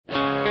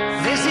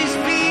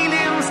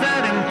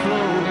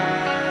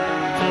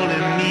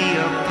me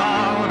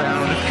apart,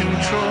 out of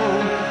control,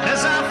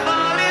 as I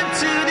fall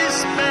into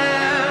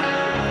despair.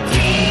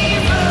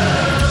 Fever.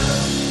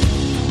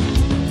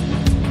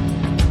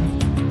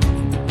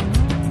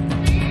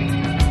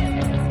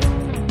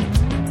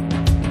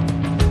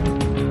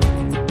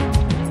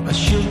 I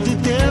shook the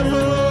devil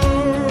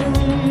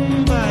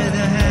by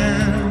the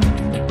hand,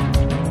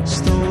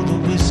 stole the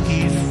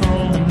whiskey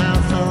from the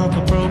mouth of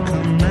a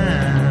broken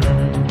man.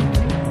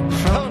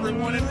 Hello,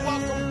 everyone, and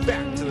welcome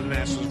back to the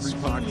National Review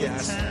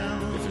Podcast,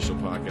 the official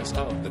podcast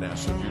of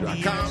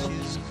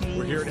thenationalreview.com.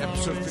 We're here at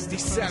episode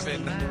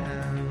 57,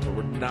 but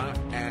we're not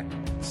at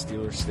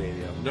Steelers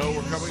Stadium. No,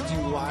 we're coming to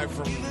you live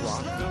from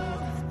Rockville.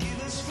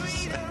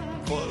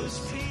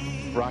 Close.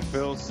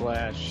 Rockville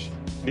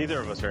 / neither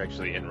of us are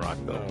actually in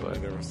Rockville, No, but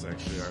neither of us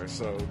actually are.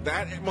 So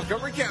that in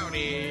Montgomery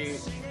County.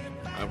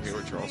 I'm here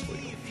with Charles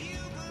Flegel.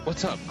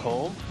 what's up,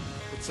 Cole?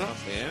 What's up,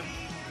 man?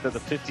 So the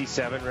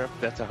 57 rep,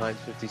 that's a Heinz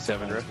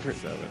 57 rep.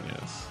 57,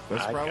 yes.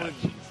 That's I probably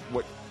got you.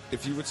 what.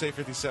 If you would say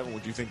 57,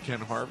 would you think Ken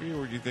Harvey or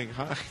would you think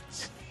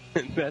Heinz?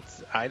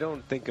 I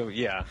don't think of,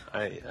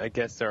 I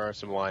guess there are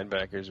some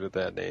linebackers with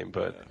that name,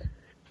 but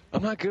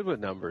I'm not good with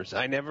numbers.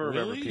 I never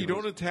remember Really? people. You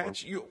don't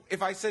attach you.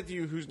 If I said to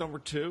you, "Who's number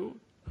 2?"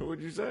 Who would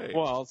you say?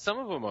 Well, some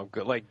of them I'm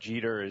good. Like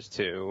Jeter is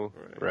 2,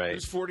 right?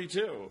 Who's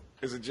 42?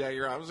 Is it Jackie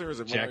Robinson or is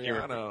it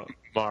Mariano?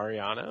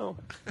 Mariano?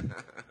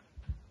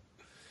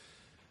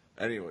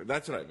 Anyway,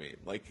 that's what I mean.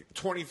 Like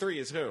 23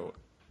 is who?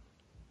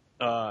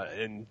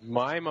 In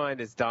my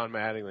mind, it's Don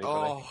Mattingly, but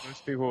I think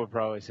most people would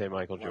probably say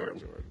Michael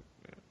Jordan.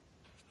 Yeah.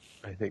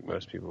 I think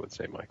most people would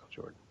say Michael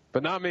Jordan.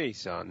 But not me,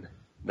 son.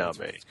 Not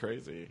me. It's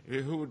crazy.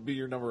 Who would be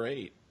your number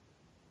 8?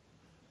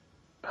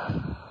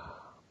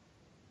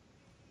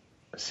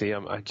 See,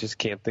 I just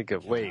can't think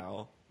of. Wait,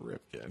 Cal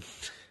Ripken.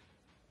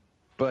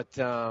 but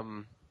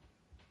And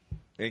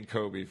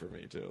Kobe for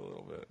me too, a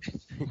little bit.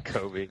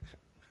 Kobe.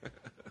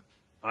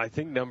 I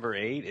think number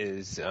 8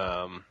 is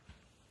I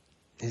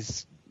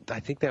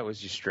think that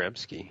was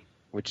Yastrzemski,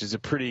 which is a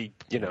pretty,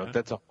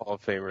 that's a Hall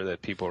of Famer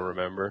that people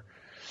remember.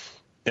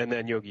 And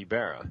then Yogi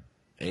Berra.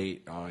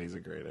 8. Oh, he's a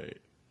great 8.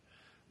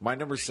 My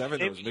number 7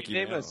 though, was Mickey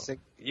Mantle.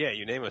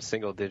 You name a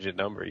single-digit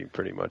number, you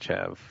pretty much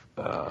have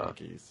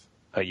Yankees.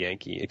 a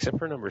Yankee, except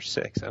for number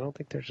 6. I don't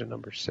think there's a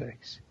number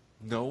 6.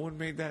 No one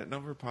made that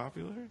number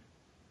popular?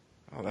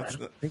 Oh, that's I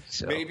don't think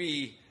so.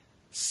 Maybe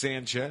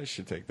Sanchez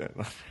should take that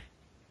number.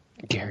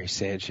 Gary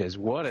Sanchez,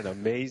 what an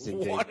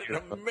amazing What debut.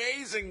 an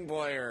amazing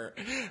player!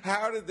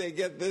 How did they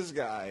get this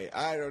guy?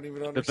 I don't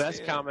even understand.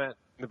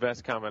 The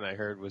best comment I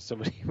heard was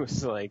somebody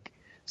was like,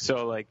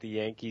 the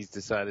Yankees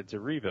decided to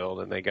rebuild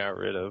and they got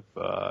rid of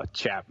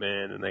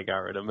Chapman and they got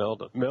rid of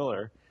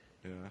Miller.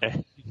 Yeah.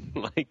 And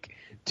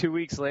 2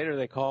 weeks later,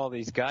 they call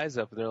these guys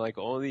up and they're like,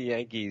 only the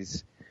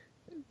Yankees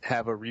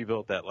have a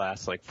rebuild that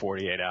lasts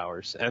 48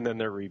 hours, and then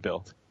they're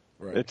rebuilt.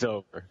 Right. It's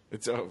over.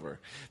 It's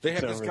over. They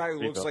have It's this over. guy who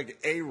looks Rebuilt. like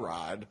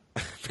A-Rod,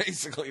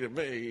 basically to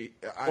me.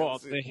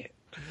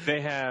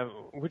 They have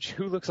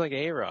who looks like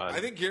A-Rod? I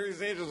think Gary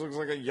Sanchez looks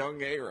like a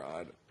young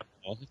A-Rod,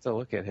 I'll have to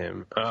look at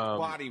him.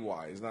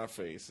 body-wise, not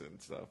face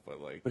and stuff, but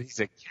But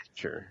he's a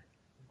catcher.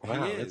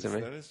 Wow, he is. that's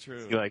amazing. That is true.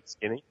 Is he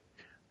skinny?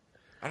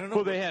 I don't know.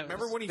 Well, but they have-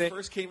 remember when he they-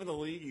 first came in the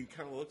league? He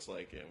kind of looks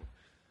like him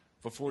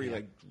before he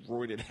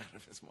roided out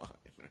of his mind.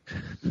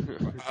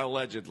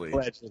 Allegedly.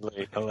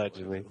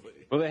 Allegedly.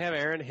 Well, they have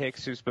Aaron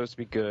Hicks, who's supposed to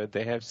be good.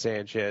 They have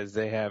Sanchez.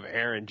 They have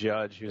Aaron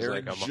Judge, who's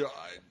Aaron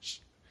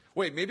Judge.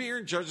 Wait, maybe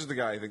Aaron Judge is the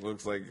guy I think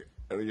looks like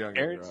a young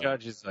Aaron A-Rod.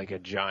 Judge is like a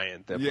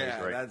giant that Yeah,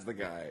 plays right. that's the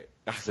guy.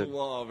 I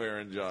love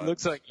Aaron Judge. He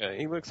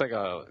looks like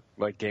a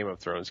Game of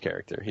Thrones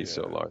character. He's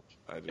so large.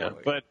 I do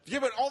but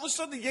all of a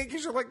sudden the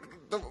Yankees are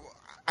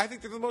I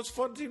think they're the most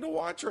fun team to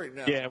watch right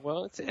now. yeah,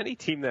 well, it's any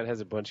team that has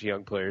a bunch of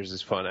young players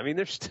is fun. I mean,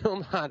 they're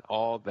still not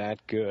all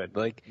that good.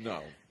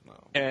 No.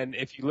 And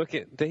if you look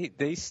at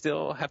they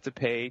still have to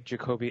pay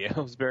Jacoby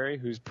Ellsbury,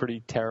 who's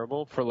pretty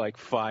terrible, for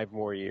 5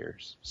 more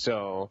years.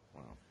 So.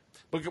 Wow.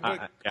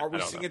 But are we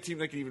seeing a team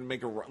that can even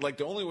make a run?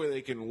 The only way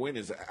they can win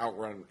is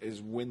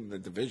win the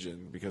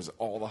division because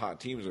all the hot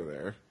teams are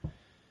there.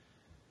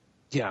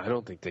 Yeah, I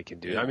don't think they can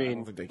do it. Yeah, I mean, I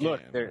don't think they can,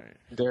 look, right.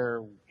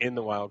 they're in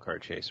the wild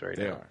card chase right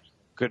They now. are.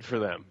 Good for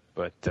them.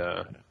 But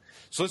So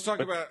let's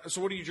talk about.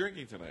 So what are you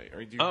drinking tonight?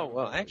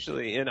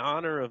 Actually, in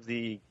honor of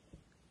the,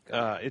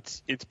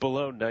 it's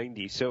below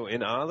 90. So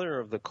in honor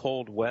of the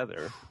cold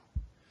weather,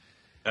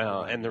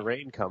 and the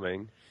rain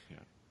coming,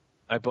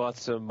 I bought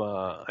some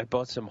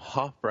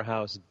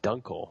Hofbrauhaus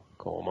Dunkel.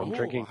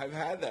 Colm. I've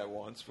had that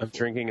once before. I'm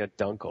drinking a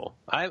Dunkel.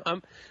 I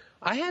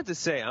had to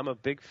say I'm a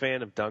big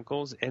fan of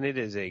Dunkels, and it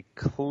is a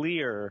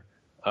clear,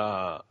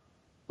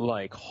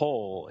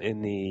 hole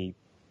in the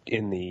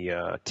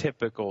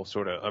typical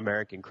sort of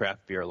American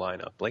craft beer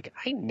lineup.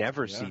 I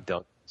never see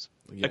Dunkels.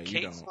 Yeah,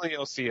 Occasionally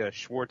you'll see a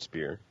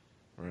Schwarzbier.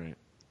 Right.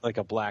 Like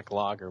a black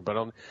lager, but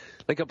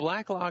a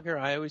black lager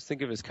I always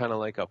think of as kind of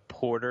like a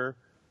porter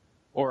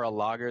or a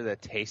lager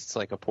that tastes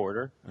like a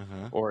porter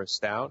or a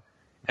stout,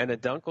 and a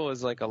Dunkel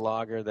is like a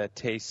lager that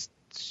tastes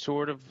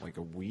sort of like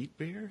a wheat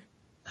beer.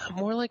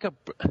 More like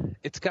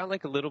it's got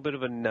like a little bit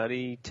of a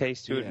nutty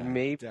taste to it, Yeah,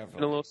 maybe and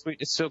definitely. a little sweet.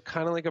 It's so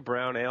kind of like a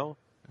brown ale.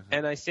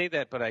 And I say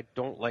that, but I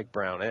don't like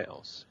brown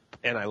ales,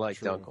 and I like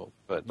True. Dunkel.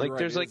 But You're like, right,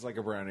 there's it's like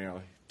a brown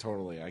ale.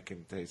 Totally, I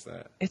can taste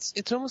that.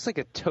 it's almost like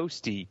a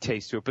toasty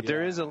taste to it, but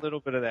there is a Yeah. little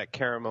bit of that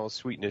caramel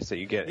sweetness that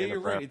you get Yeah, in a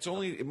you're brown.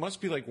 right. It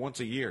must be like once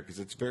a year because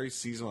it's very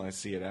seasonal. I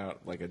see it out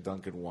like a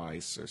Duncan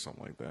Weiss or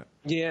something like that.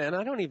 Yeah, and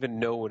I don't even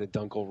know what a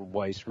Dunkel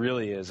Weiss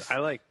really is. I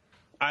like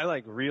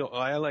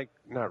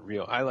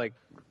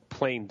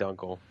plain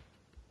Dunkel,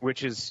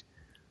 which is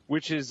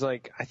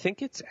like, I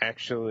think it's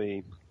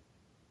actually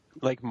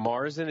like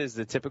Marzen is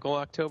the typical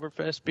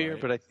Oktoberfest beer,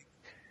 Right. but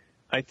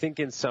I think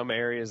in some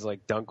areas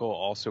like Dunkel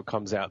also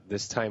comes out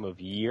this time of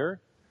year,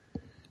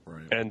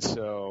 Right. and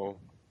so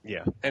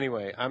yeah.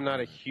 Anyway, I'm not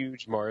a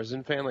huge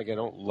Marzen fan. Like, I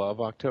don't love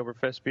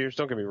Oktoberfest beers.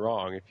 Don't get me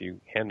wrong. If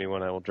you hand me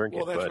one, I will drink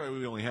Well, it. that's But why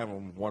we only have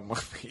them 1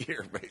 month a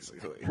year,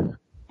 basically.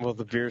 well,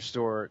 the beer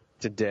store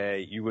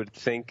today, you would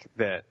think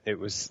that it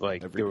was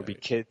like Every there would be day.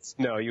 kids.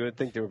 No, you would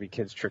think there would be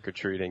kids trick or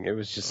treating. It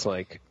was just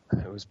like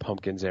it was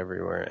pumpkins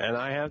everywhere. And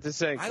I have to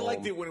say, I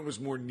liked it when it was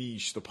more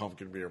niche, the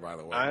pumpkin beer, by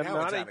the way. I'm Now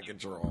not it's a- out of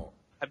control.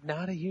 I'm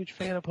not a huge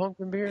fan of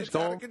pumpkin beers. It's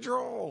out Cole. of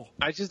control.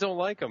 I just don't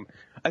like them.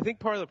 I think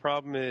part of the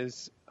problem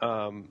is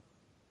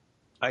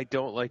I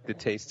don't like the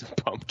taste of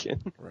pumpkin.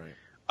 Right.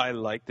 I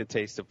like the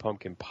taste of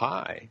pumpkin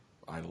pie,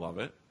 I love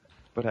it.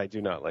 but I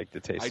do not like the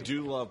taste. I of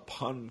do love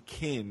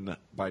Pumpkin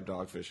by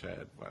Dogfish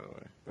Head, by the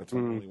way. That's the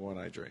only one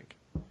I drink.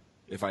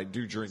 If I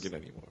do drink it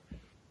anymore.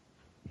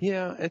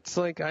 Yeah, it's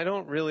like I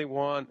don't really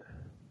want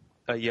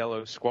a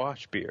yellow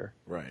squash beer.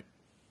 Right.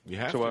 You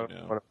have So to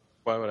now.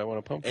 why would I want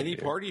a pumpkin Any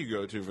beer? party you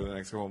go to for the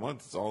next couple of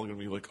months, it's all going to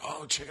be like,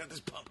 oh, check out this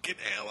pumpkin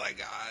ale I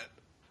got.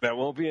 That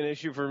won't be an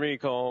issue for me,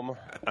 Colm.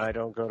 I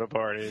don't go to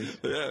parties.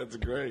 Yeah, it's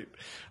great.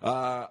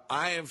 I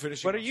am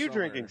finishing What are off you summer.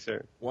 drinking,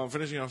 sir? Well, I'm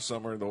finishing off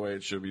summer the way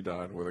it should be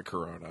done with a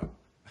Corona.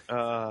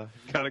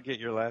 Gotta get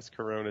your last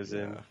Coronas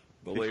in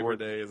The Labor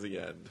Day is the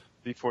end.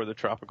 before the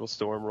tropical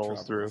storm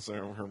rolls through.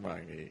 Tropical Storm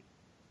Hermione.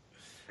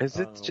 Is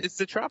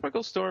the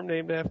tropical storm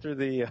named after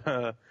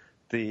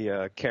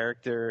the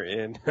character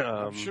in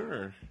I'm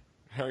sure.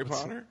 Harry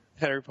Potter?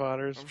 Harry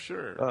Potter's I'm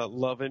sure.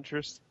 love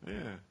interest? Yeah.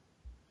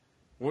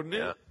 Wouldn't it?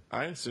 Yeah.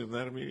 I assumed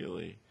that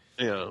immediately.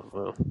 Yeah,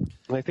 well,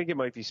 I think it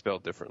might be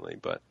spelled differently,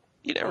 but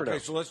you never know. Okay,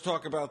 so let's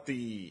talk about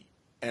the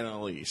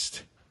NL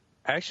East.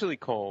 Actually,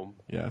 Colm,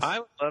 Yes. I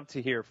would love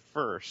to hear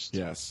first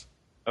Yes.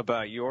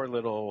 about your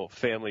little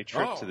family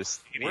trip to the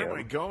where am I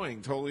stadium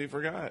going? Totally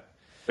forgot.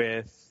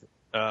 with,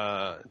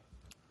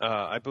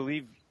 I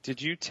believe,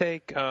 did you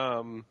take,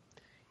 you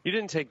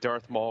didn't take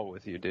Darth Maul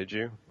with you, did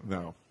you?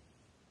 No.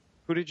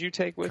 Who did you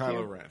take with you?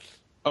 Kylo Ren.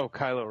 Oh,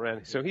 Kylo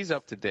Ren. So he's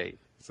up to date.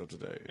 So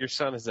today. Your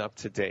son is up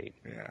to date.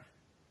 Yeah.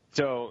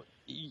 So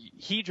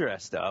he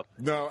dressed up.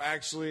 No,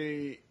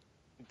 actually,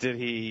 Did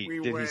he? We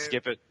Did he went-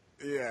 skip it?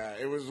 yeah,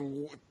 it was.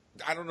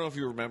 I don't know if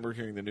you remember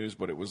hearing the news,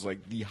 but it was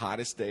like the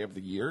hottest day of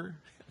the year.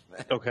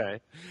 Okay.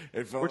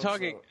 It felt We're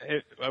talking.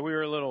 We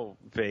were a little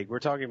vague. We're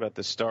talking about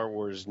the Star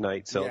Wars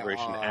night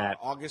celebration at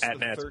August at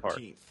the Nats Park.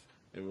 13th.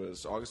 It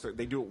was August 13th.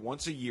 They do it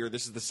once a year.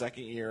 This is the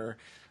second year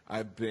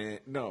I've been.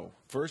 No,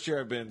 first year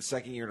I've been.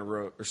 Second year in a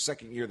row, or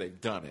second year they've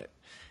done it.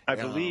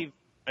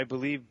 I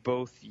believe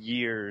both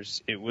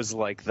years it was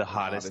like the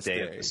hottest day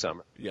of the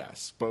summer.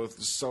 Yes,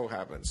 both so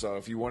happen. So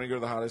if you want to go to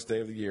the hottest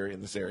day of the year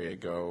in this area,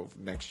 go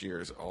next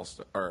year's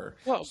Star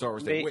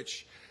Wars Day,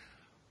 which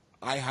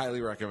I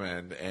highly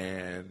recommend.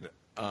 And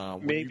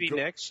when Maybe you go-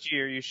 next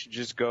year you should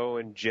just go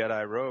in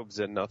Jedi robes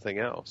and nothing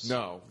else.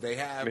 No,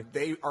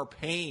 they are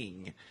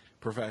paying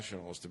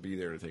professionals to be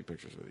there to take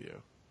pictures with you,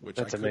 which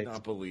That's I could amazing.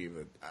 not believe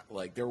that.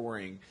 Like they're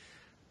wearing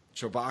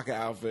Chewbacca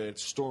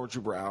outfits,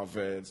 Stormtrooper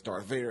outfits,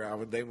 Darth Vader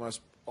outfits. They must.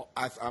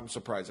 I'm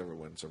surprised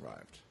everyone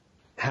survived.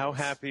 How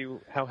happy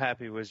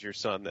was your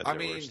son that I there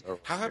mean, were Star Wars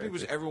how happy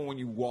was characters? everyone when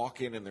you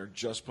walk in and they're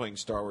just playing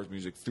Star Wars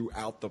music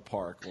throughout the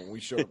park? When we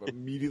showed up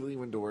immediately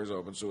when doors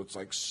open, so it's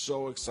like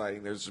so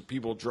exciting. There's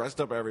people dressed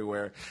up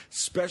everywhere.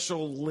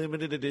 Special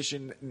limited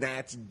edition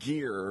Nats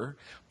gear.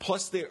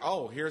 Plus,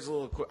 here's a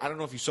little. I don't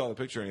know if you saw the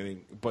picture or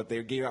anything, but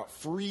they gave out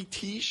free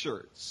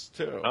T-shirts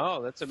too.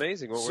 Oh, that's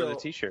amazing. What were the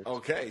T-shirts?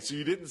 Okay, so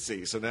you didn't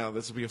see. So now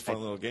this will be a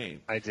fun little game.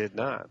 I did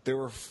not. There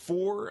were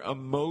 4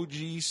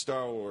 emoji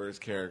Star Wars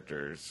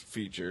characters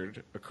featured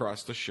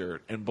across the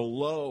shirt, and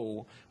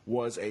below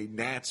was a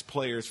Nats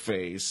player's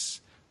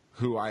face,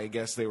 who I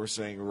guess they were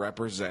saying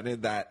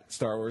represented that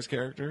Star Wars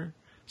character.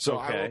 So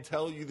I Okay. will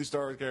tell you the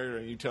Star Wars character,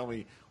 and you tell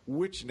me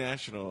which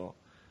national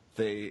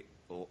they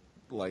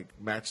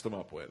match them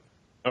up with.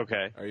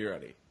 Okay. Are you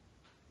ready?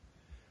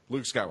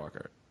 Luke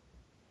Skywalker.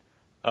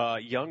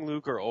 Young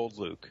Luke or old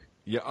Luke?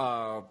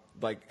 Yeah,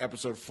 like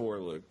episode 4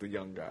 Luke, the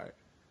young guy.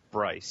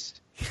 Bryce.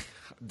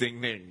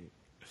 Ding ding.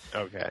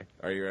 Okay.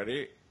 Are you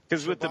ready?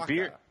 Because with the Chewbacca.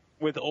 beard,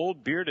 with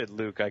old bearded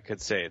Luke, I could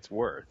say it's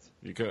worth.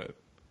 You could.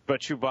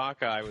 But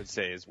Chewbacca, I would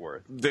say, is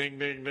worth. Ding,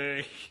 ding,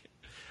 ding.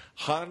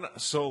 Han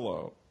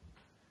Solo.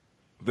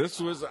 This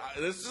is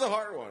a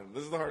hard one.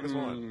 This is the hardest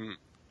one.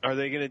 Are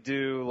they going to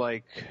do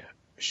like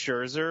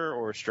Scherzer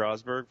or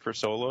Strasburg for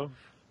solo?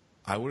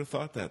 I would have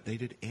thought that. They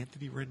did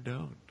Anthony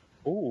Rendon.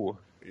 Ooh,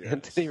 Yes.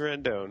 Anthony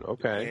Rendon.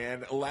 Okay.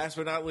 And last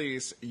but not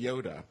least,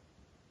 Yoda.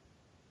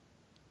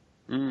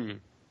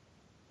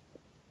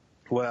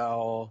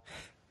 Well,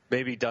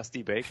 maybe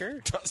Dusty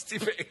Baker? Dusty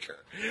Baker.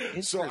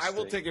 So I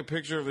will Interesting. take a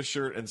picture of the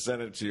shirt and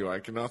send it to you. I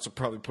can also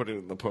probably put it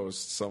in the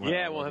post somehow.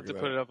 Yeah, we'll have to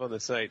put it up on the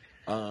site.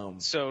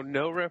 So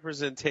no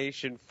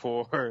representation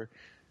for.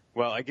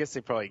 Well, I guess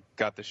they probably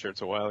got the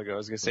shirts a while ago. I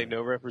was going to say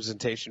no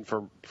representation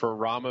for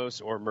Ramos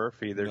or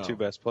Murphy, their No. two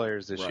best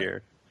players this Right.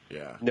 year.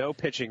 Yeah. No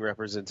pitching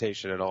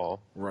representation at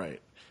all. Right.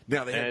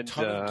 Now, they had And, a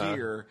ton of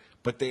gear,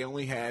 but they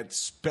only had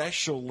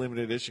special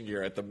limited edition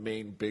gear at the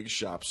main big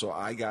shop. So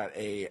I got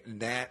a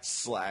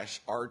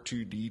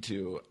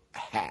Nat/R2D2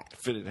 hat,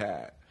 fitted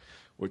hat,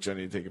 which I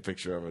need to take a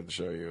picture of and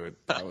show you.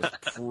 I was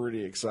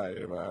pretty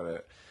excited about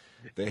it.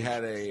 They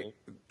had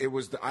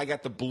I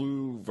got the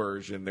blue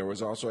version. There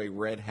was also a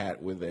red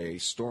hat with a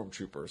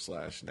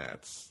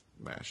Stormtrooper/Nats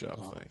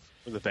mashup thing.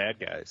 For the bad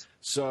guys.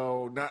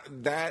 So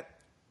that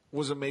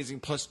was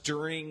amazing. Plus,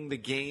 during the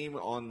game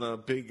on the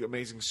big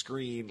amazing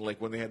screen, like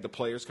when they had the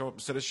players come up,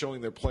 instead of showing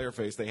their player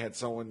face, they had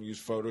someone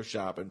use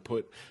Photoshop and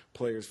put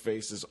players'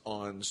 faces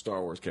on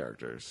Star Wars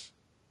characters.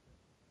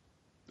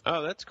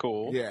 Oh, that's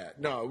cool. Yeah,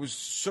 no, it was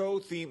so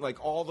themed.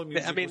 Like all the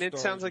music. I mean, was it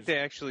Star sounds Wars like they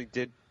actually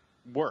did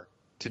work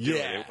to do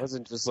Yeah. it. It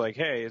wasn't just like,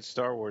 hey, it's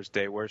Star Wars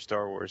Day, wear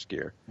Star Wars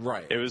gear.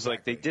 Right, It was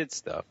like they exactly. did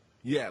stuff.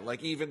 Yeah,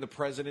 like even the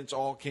presidents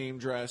all came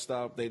dressed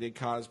up. They did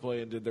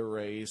cosplay and did their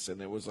race,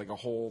 and it was like a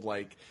whole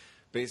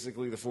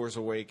basically the Force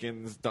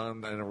Awakens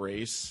done in a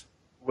race.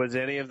 Was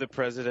any of the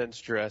presidents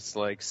dressed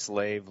like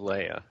Slave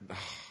Leia?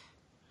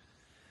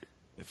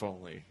 If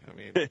only. I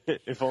mean,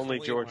 If only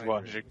George my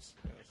Washington. dreams.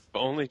 Yes. If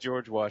only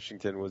George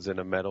Washington was in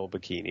a metal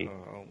bikini.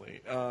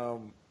 Only.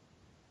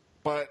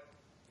 But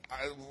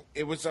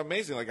it was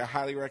amazing. Like I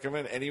highly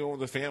recommend anyone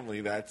with a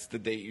family. That's the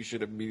date you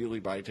should immediately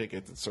buy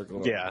tickets and circle it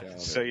up. Yeah. the calendar.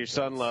 So your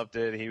son loved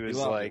it. He was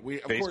loved it. like,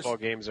 We- of baseball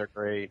course- games are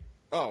great.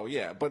 Oh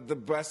yeah, but the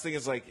best thing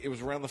is it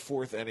was around the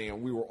fourth inning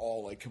and we were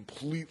all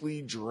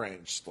completely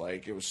drenched.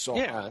 Like it was so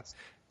Yeah, hot. it's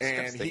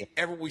And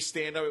disgusting. we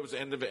stand up. It was the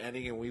end of an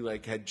inning, and we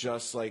had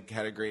just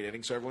had a great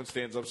inning. So everyone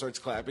stands up, starts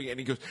clapping, and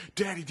he goes,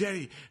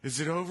 "Daddy,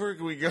 is it over?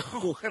 Can we go?"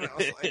 And I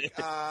was like,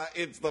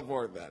 "It's the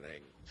fourth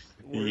inning."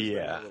 We're staying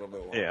a little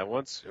bit longer. Yeah.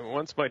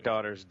 Once my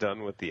daughter's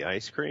done with the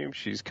ice cream,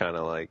 she's kind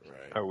of like,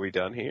 Right. "Are we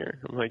done here?"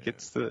 I'm like,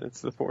 "It's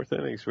the fourth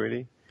inning,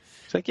 sweetie."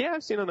 She's like, "Yeah,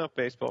 I've seen enough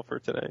baseball for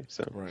today."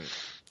 So, Right.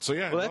 So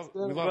yeah, well, that's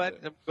we good. loved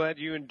it. I'm glad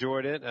you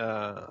enjoyed it.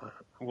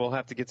 We'll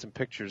have to get some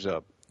pictures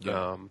up.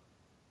 Yeah.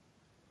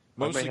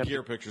 Mostly have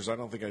gear pictures. I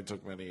don't think I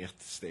took many at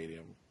the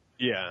stadium.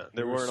 Yeah,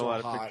 there It was weren't so a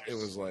lot hot, of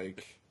pictures. It was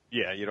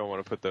Yeah, you don't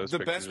want to put those the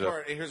pictures best up.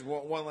 part. Here's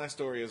one last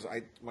story: is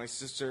my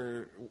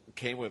sister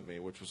came with me,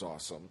 which was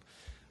awesome.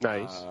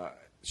 Nice.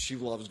 She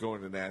loves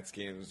going to Nats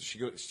games. She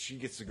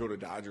gets to go to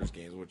Dodgers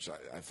games, which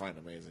I find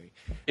amazing.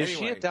 Is she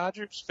Anyway, a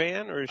Dodgers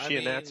fan or is she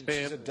a Nats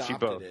fan? She's adopted She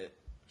both. it.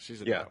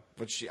 She's Yeah. adopted,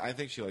 but I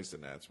think she likes the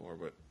Nats more.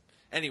 But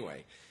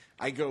anyway,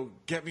 I go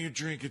get me a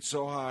drink. It's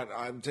so hot.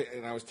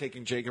 And I was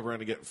taking Jacob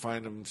around to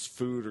find him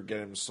food or get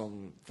him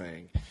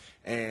something,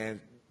 and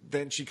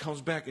then she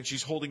comes back and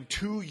she's holding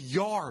 2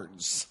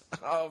 yards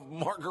of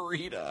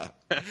margarita.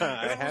 And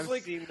I have was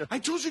like, seen the- I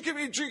told you to get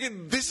me a drink,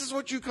 and this is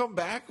what you come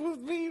back with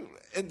me?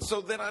 And so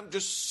then I'm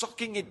just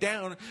sucking it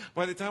down.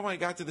 By the time I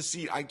got to the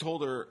seat, I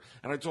told her,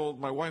 and I told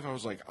my wife, I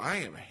was like, I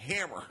am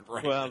hammered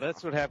right Well, now.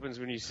 that's what happens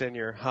when you send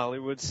your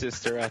Hollywood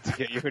sister out to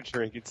get you a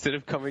drink. Instead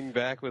of coming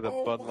back with a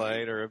Oh Bud my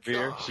Light or a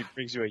beer, God. she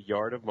brings you a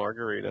yard of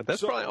margarita.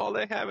 That's So- probably all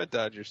they have at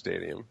Dodger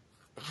Stadium.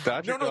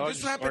 Dodger No, Dogs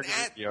this happened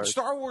margarita at yard.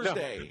 Star Wars No,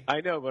 Day. I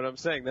know, but I'm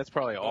saying that's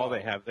probably all they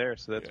Oh, have there,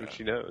 so that's what yeah.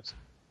 she knows.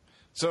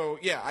 So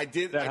yeah, I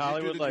did. That I did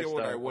Hollywood do the deal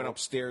where I lifestyle. went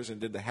upstairs and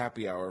did the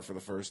happy hour for the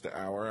first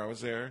hour I was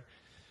there.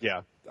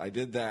 Yeah. I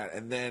did that,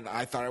 and then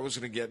I thought I was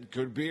going to get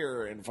good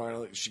beer, and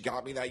finally she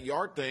got me that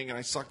yard thing, and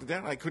I sucked it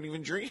down. I couldn't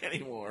even drink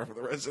anymore for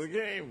the rest of the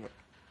game.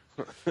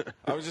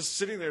 I was just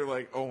sitting there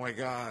like, oh my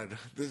god,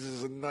 this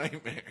is a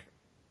nightmare.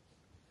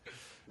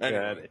 Anyway,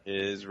 That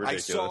is I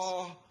ridiculous.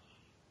 saw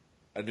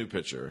a new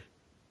pitcher.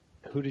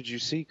 Who did you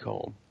see,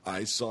 Cole?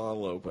 I saw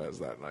Lopez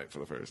that night for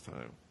the first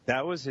time.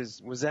 That was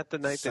his. Was that the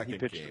night that he Second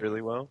pitched game.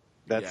 really well?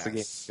 That's the game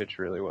Yes. he pitched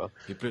really well.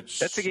 He pitched.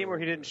 That's the game so where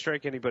he didn't good.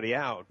 strike anybody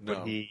out, No.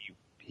 but he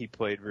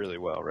played really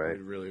well, right?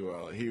 Played really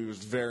well. He was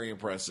very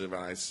impressive,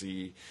 and I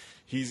see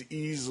he's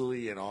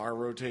easily in our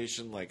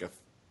rotation like a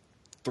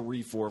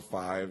 3, 4,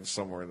 5,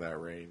 somewhere in that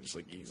range,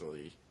 like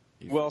easily.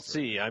 Well,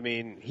 see, I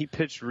mean, he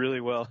pitched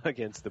really well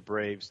against the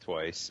Braves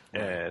twice,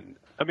 and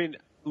I mean,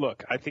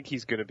 look, I think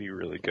he's going to be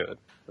really good.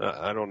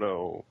 I don't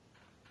know.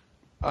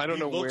 I don't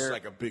he know looks where.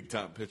 like a big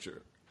time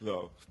pitcher,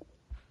 though.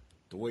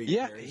 The way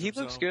Yeah, carries he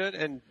looks himself. good,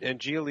 and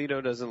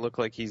Giolito doesn't look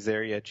like he's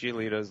there yet.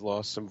 Giolito's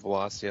lost some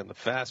velocity on the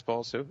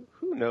fastball, so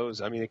who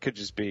knows? I mean, it could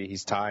just be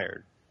he's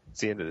tired.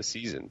 It's the end of the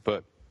season,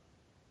 but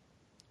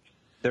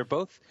they're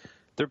both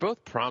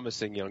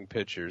promising young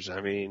pitchers.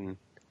 I mean,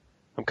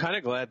 I'm kind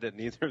of glad that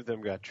neither of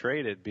them got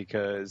traded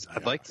because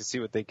I'd like to see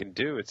what they can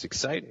do. It's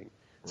exciting.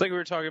 It's like we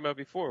were talking about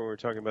before. We were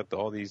talking about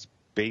all these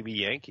baby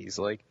Yankees.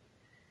 Like,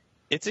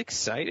 it's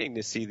exciting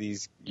to see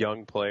these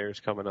young players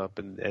coming up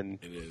and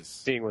It is.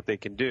 seeing what they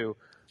can do.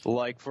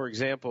 Like, for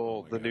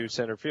example, the new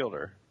center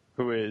fielder,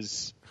 who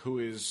is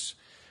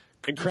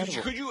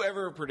incredible. Could you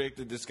ever have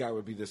predicted this guy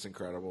would be this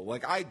incredible?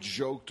 Like, I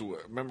joked,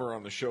 remember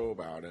on the show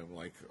about him,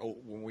 like,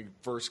 when we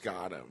first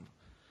got him.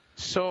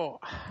 So,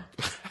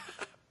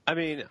 I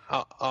mean,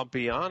 I'll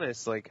be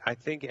honest. Like, I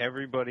think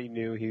everybody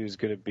knew he was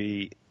going to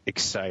be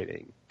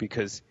exciting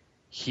because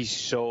he's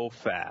so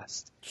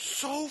fast.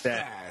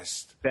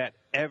 That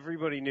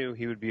everybody knew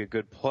he would be a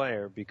good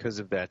player because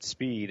of that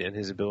speed and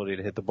his ability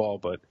to hit the ball.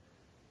 But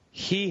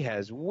he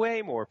has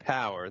way more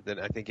power than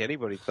I think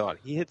anybody thought.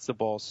 He hits the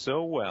ball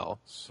so well.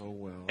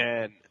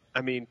 And,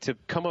 I mean, to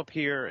come up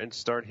here and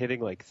start hitting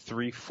like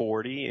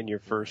 340 in your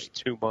first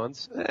 2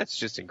 months, that's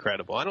just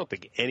incredible. I don't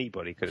think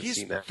anybody could have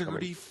seen that coming.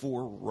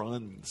 34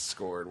 runs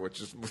scored,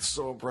 which is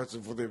so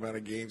impressive for the amount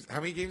of games. How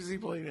many games has he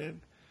played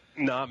in?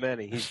 Not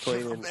many. He's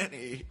played in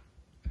many.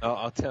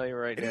 I'll tell you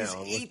right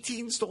now. He's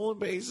 18 stolen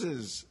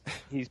bases.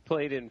 He's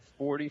played in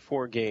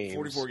 44 games.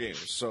 44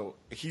 games. So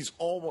he's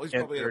probably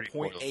at a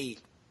 0.8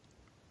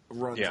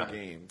 runs a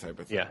game type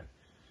of thing.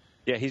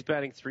 Yeah, he's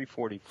batting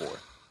 344.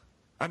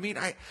 I mean,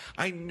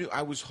 I've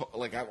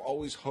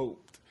always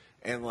hoped,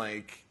 and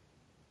like,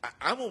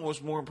 I'm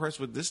almost more impressed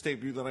with this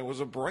debut than I was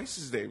with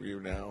Bryce's debut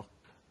now.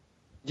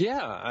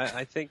 Yeah,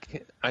 I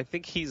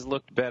think he's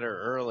looked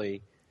better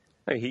early.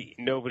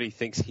 Nobody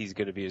thinks he's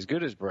going to be as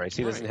good as Bryce.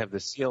 He doesn't have the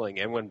ceiling.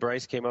 And when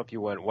Bryce came up,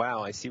 you went,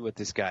 wow, I see what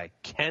this guy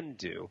can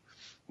do,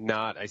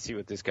 not I see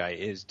what this guy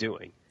is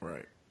doing.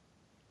 Right.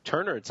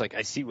 Turner, it's like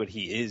I see what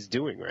he is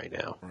doing right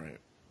now. Right.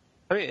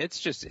 I mean,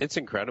 it's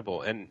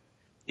incredible. And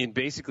in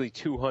basically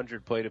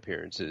 200 plate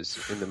appearances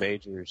in the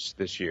majors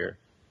this year,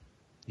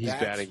 he's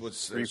batting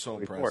what's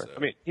 344. so impressive. I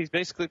mean, he's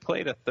basically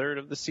played a third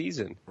of the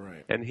season,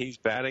 right? And he's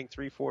batting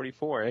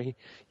 344. And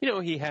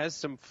he has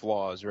some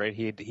flaws, right?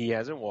 He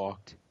hasn't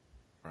walked,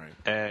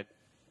 right?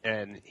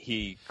 And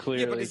he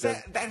clearly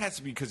but that has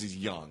to be because he's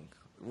young,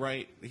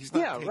 right? He's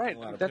not taking a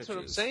lot of That's pitches.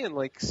 what I'm saying.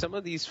 Like some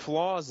of these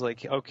flaws,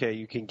 like okay,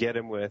 you can get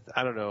him with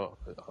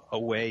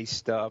away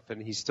stuff,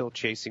 and he's still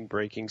chasing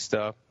breaking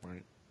stuff.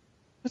 Right.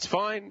 It's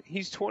fine.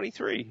 He's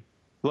 23.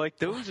 Like,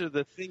 those are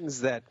the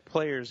things that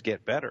players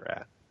get better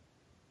at.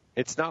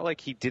 It's not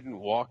like he didn't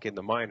walk in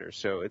the minors,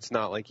 so it's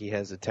not like he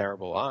has a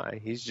terrible eye.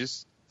 He's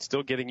just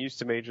still getting used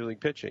to Major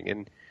League pitching.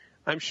 And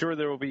I'm sure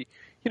there will be,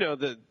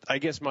 I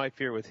guess my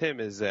fear with him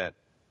is that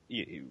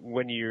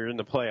when you're in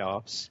the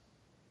playoffs,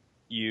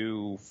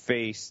 you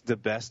face the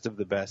best of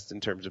the best in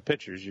terms of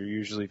pitchers. You're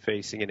usually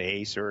facing an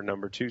ace or a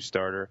number 2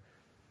 starter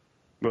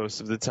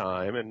most of the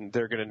time, and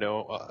they're going to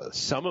know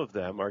some of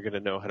them are going to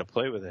know how to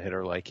play with a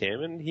hitter like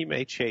him, and he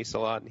may chase a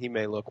lot and he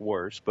may look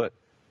worse, but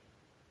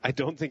I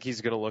don't think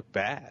he's going to look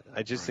bad.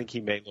 I just think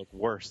he may look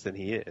worse than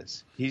he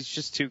is. He's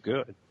just too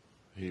good.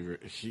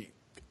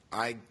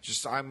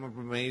 I'm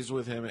amazed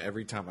with him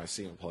every time I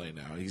see him play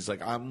now. He's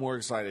like, I'm more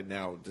excited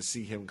now to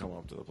see him come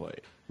up to the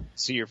plate.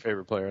 See your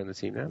favorite player on the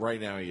team now?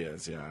 Right now he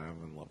is, yeah.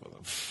 I'm in love with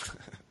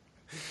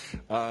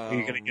him. Are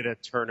you going to get a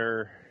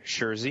Turner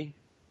Scherzy?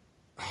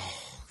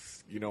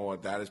 You know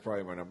what? That is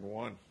probably my number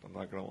one. I'm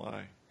not going to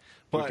lie.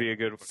 But would be a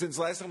good one. Since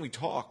last time we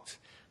talked,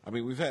 I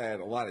mean, we've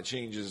had a lot of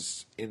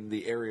changes in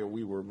the area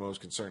we were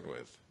most concerned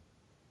with.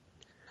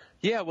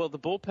 Yeah, well, the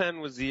bullpen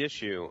was the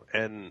issue,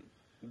 and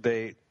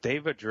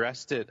they've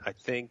addressed it, I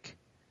think.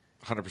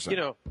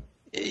 100%.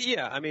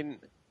 Yeah, I mean,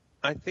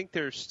 I think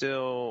there's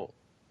still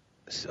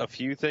a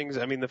few things.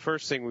 I mean, the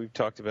first thing, we've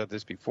talked about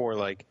this before,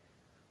 like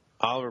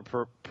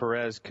Oliver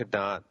Perez could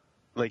not,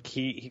 like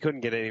he couldn't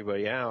get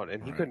anybody out,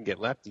 and he couldn't get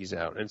lefties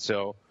out, and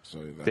so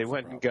they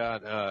went and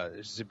got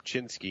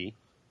Zubchinski.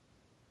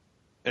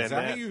 Is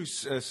that how you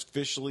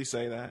officially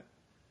say that?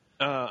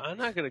 I'm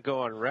not going to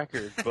go on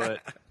record,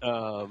 but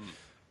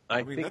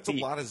I mean that's a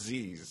lot of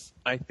Z's.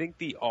 I think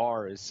the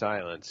R is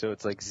silent, so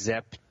it's like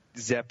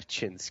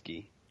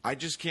Zepchinski. I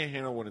just can't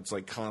handle when it's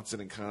like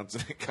consonant.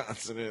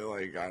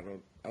 Like I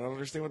don't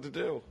understand what to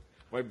do.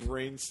 My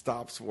brain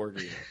stops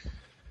working.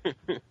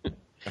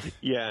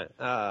 Yeah,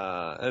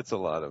 that's a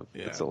lot of.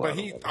 Yeah, it's a lot.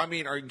 But I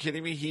mean, are you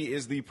kidding me? He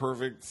is the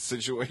perfect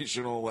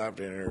situational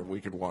left-hander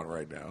we could want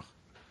right now.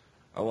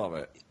 I love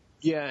it.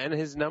 Yeah, and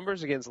his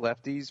numbers against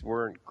lefties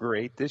weren't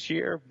great this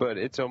year, but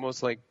it's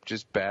almost like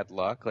just bad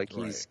luck. Like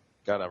he's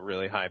got a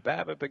really high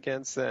BABIP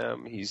against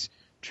them. He's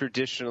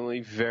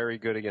traditionally very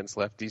good against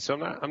lefties, so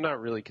I'm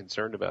not really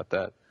concerned about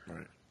that.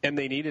 Right. And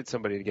they needed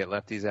somebody to get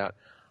lefties out.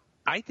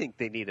 I think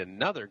they need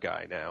another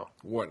guy now.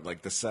 What,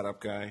 like the setup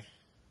guy?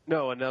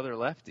 No, another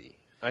lefty.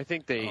 I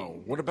think they.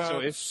 Oh, what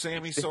about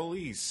Sammy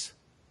Solis?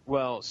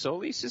 Well,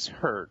 Solis is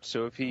hurt,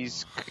 so if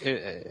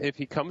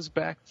he comes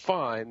back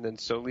fine, then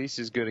Solis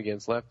is good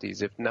against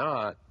lefties. If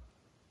not,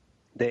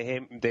 they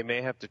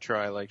may have to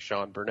try like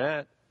Sean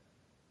Burnett,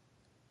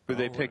 who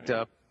they picked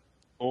up,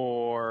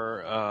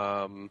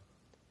 or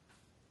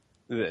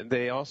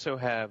they also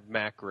have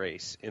Mac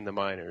Race in the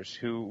minors,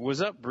 who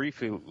was up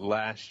briefly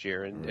last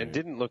year and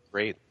didn't look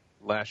great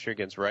last year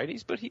against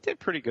righties, but he did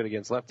pretty good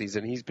against lefties,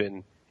 and he's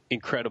been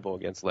incredible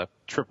against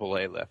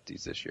AAA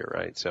lefties this year,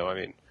 right? So, I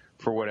mean,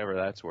 for whatever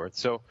that's worth.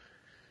 So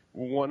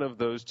one of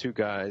those two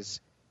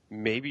guys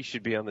maybe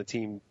should be on the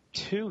team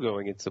too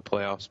going into the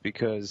playoffs,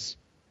 because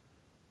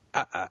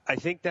I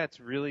think that's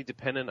really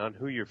dependent on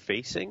who you're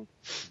facing.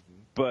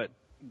 But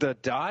the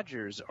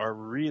Dodgers are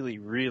really,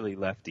 really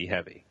lefty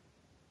heavy.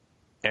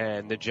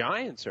 And the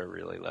Giants are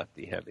really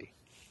lefty heavy.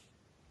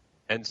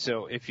 And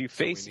so if you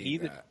face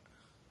either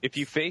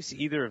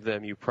of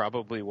them, you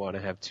probably want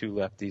to have two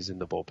lefties in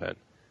the bullpen.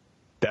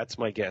 That's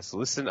my guess.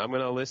 Listen, I'm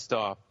going to list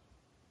off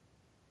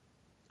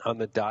on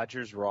the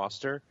Dodgers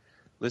roster.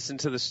 Listen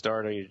to the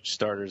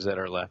starters that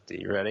are lefty.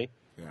 You ready?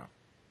 Yeah.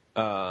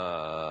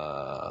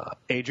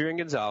 Adrian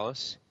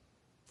Gonzalez,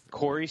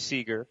 Corey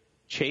Seager,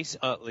 Chase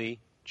Utley,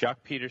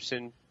 Jock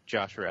Peterson,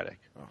 Josh Reddick.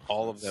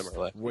 All of them are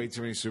lefty. Way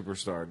too many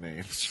superstar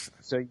names.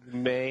 So you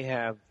may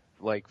have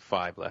like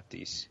 5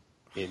 lefties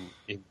in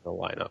the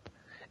lineup.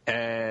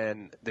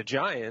 And the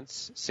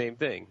Giants, same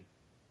thing.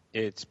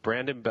 It's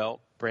Brandon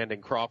Belt,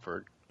 Brandon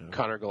Crawford,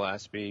 Connor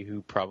Gillespie,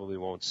 who probably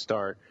won't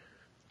start,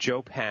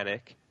 Joe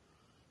Panik,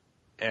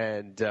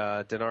 and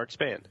Denard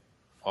Span,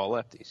 all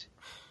lefties.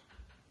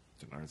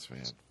 Denard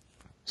Span.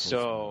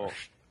 So,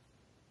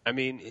 I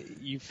mean,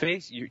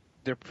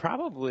 they're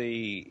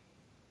probably,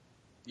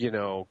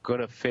 going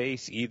to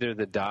face either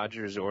the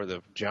Dodgers or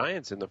the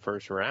Giants in the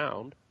first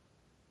round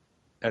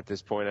at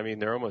this point. I mean,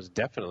 they're almost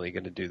definitely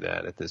going to do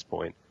that at this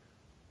point.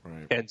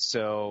 Right. And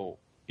so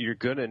you're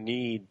going to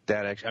need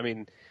that. I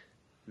mean,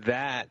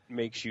 that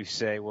makes you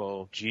say,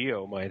 well,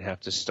 Gio might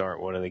have to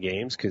start one of the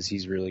games because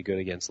he's really good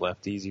against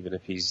lefties, even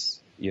if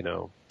he's,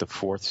 the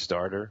 4th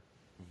starter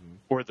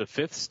or the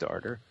 5th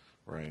starter.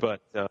 Right.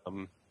 But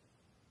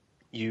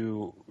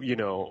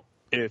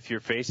if you're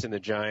facing the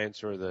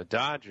Giants or the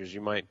Dodgers,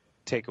 you might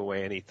take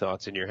away any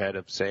thoughts in your head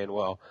of saying,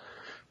 well,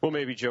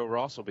 maybe Joe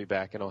Ross will be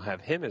back and I'll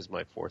have him as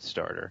my 4th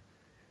starter.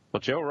 Well,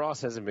 Joe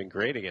Ross hasn't been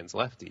great against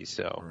lefties,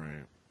 so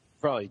right.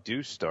 Probably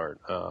do start.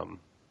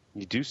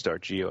 You do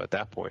start Gio at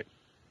that point.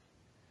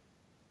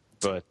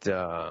 But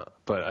a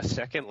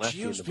second lefty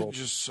Gio's in the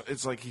been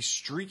it's like he's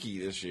streaky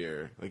this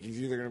year. Like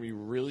he's either going to be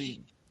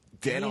really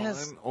dead on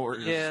or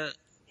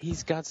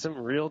he's got some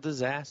real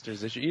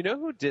disasters this year. You know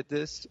who did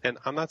this? And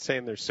I'm not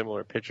saying they're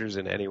similar pitchers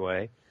in any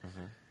way,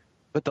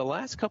 but the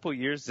last couple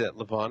years that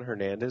Livan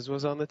Hernandez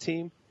was on the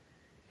team,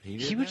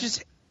 he would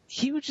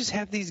just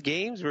have these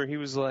games where he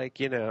was like,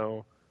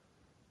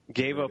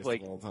 gave up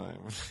like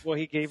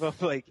he gave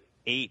up like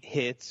 8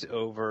 hits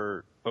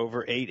over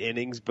 8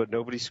 innings, but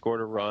nobody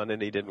scored a run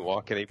and he didn't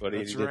walk anybody.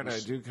 That's and he right. I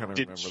do kind of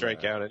didn't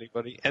strike out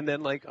anybody. And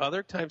then like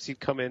other times he'd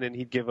come in and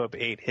he'd give up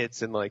 8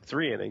 hits in like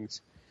 3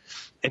 innings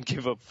and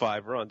give up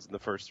 5 runs in the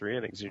first 3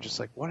 innings. You're just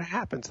like, what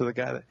happened to the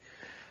guy that?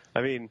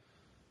 I mean,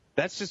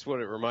 that's just what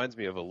it reminds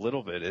me of a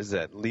little bit, is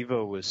that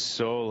Levo was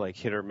so like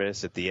hit or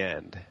miss at the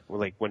end,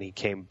 like when he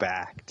came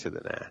back to the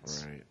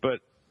Nats. Right.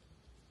 But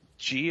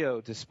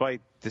Gio,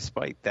 despite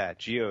that,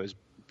 Gio has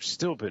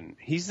still been,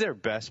 he's their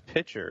best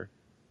pitcher,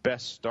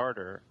 best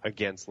starter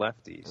against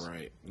lefties.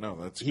 Right. No,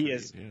 that's he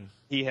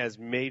has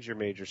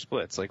major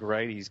splits. Like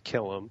righties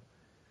kill him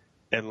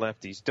and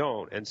lefties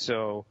don't. And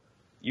so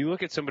you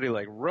look at somebody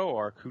like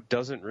Roark, who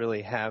doesn't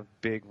really have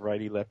big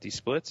righty-lefty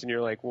splits, and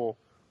you're like, well,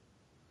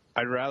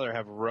 I'd rather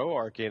have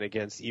Roark in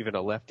against even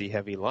a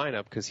lefty-heavy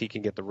lineup because he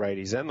can get the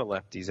righties and the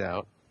lefties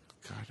out.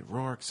 God,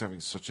 Roark's having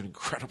such an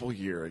incredible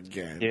year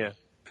again. Yeah.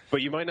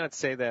 But you might not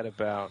say that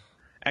about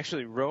 –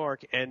 actually,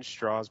 Roark and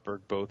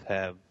Strasburg both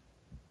have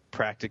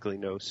practically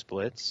no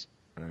splits.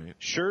 Right.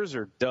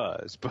 Scherzer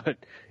does, but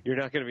you're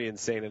not going to be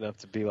insane enough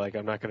to be like,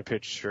 I'm not going to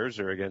pitch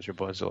Scherzer against your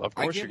bunch. Of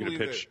course you're going to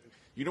pitch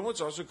 – You know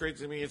what's also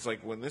crazy to me? It's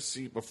like when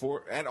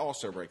before at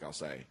All-Star break, I'll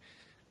say,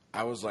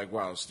 I was like,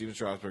 wow, Steven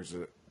Strasburg's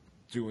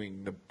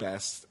doing the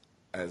best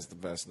as the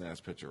best Nats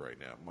pitcher right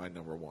now, my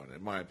number one,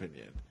 in my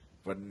opinion.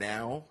 But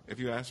now, if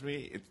you ask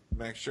me,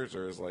 Max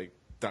Scherzer is like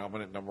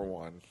dominant number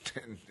one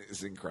and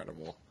is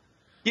incredible.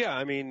 Yeah,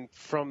 I mean,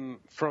 from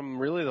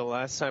really the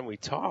last time we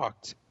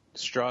talked,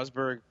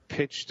 Strasburg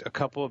pitched a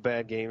couple of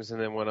bad games and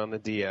then went on the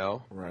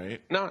DL.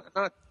 Right.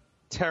 Not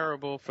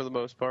terrible for the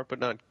most part, but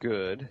not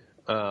good.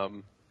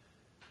 And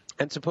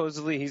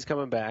supposedly he's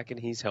coming back and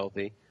he's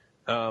healthy.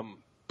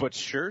 But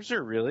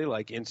Scherzer really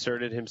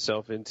inserted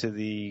himself into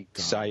the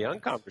Cy Young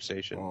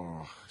conversation.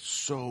 Oh,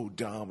 so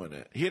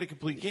dominant. He had a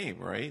complete game,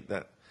 right?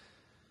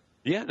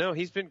 Yeah, no,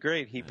 he's been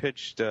great. He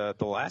pitched the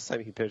last time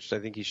he pitched, I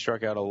think he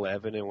struck out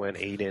 11 and went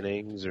 8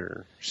 innings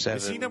or 7.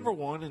 Is he number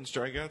one in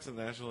strikeouts in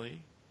the National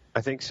League?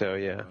 I think so,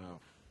 yeah. Wow.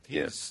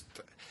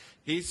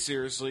 He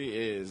seriously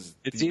is.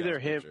 It's either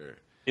him. Pitcher.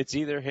 It's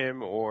either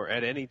him or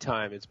at any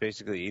time it's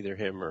basically either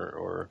him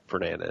or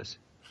Fernandez.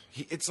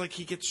 It's like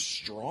he gets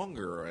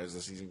stronger as the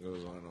season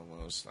goes on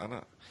almost. I don't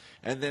know.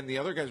 And then the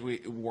other guys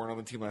we weren't on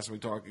the team last time we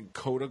talked,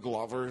 Coda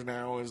Glover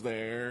now is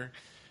there.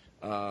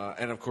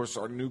 And, of course,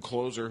 our new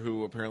closer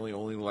who apparently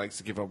only likes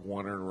to give up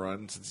 1 earned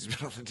run since he's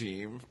been on the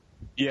team.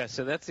 Yeah,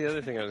 so that's the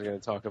other thing I was going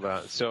to talk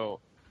about.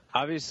 So,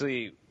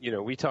 obviously,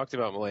 we talked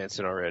about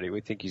Melanson already.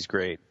 We think he's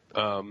great.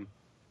 I'm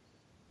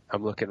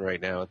looking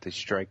right now at the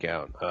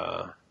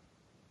strikeout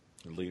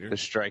Leader? the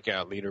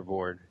strikeout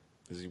leaderboard.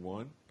 Is he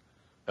one?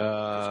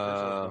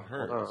 Hold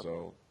Hurt, on.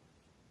 so.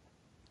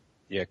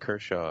 Yeah,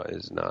 Kershaw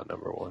is not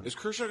number one. Is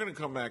Kershaw going to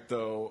come back,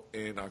 though,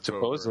 in October?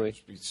 Supposedly.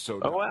 He's so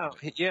Oh, wow.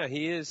 dominant. Yeah,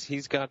 he is.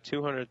 He's got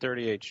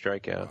 238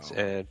 strikeouts,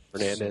 Wow. and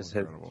Fernandez So has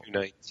incredible.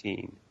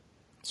 219.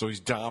 So he's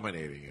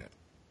dominating it.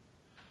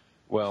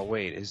 Well,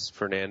 wait, is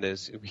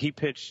Fernandez... He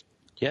pitched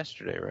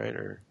yesterday, right?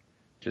 Or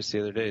just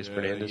the other day? Is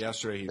Fernandez...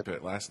 Yesterday he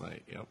hit last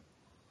night. Yep.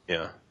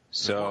 Yeah.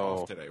 So So,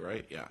 off today,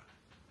 right? Yeah.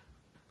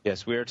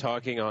 yes, we are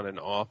talking on an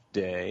off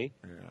day.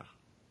 Yeah.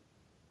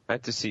 I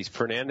have to see.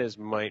 Fernandez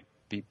might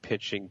be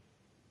pitching.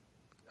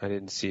 I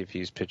didn't see if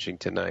he's pitching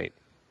tonight.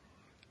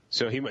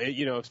 So he,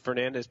 if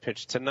Fernandez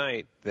pitched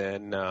tonight,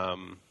 then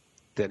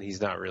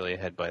he's not really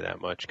ahead by that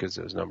much because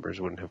those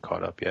numbers wouldn't have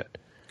caught up yet.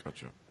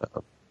 Gotcha.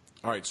 All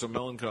right. So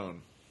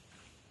Melancon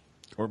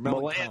or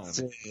Melancon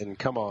Melanson,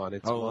 come on,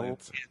 it's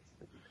Melanson.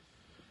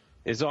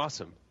 is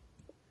awesome.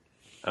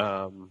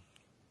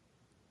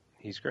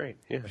 He's great.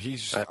 Yeah,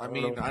 He's. I I don't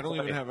mean, know I don't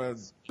what even to have a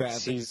bad thing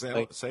to He's say,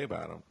 like- say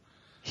about him.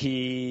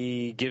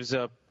 He gives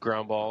up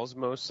ground balls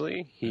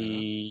mostly.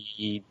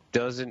 He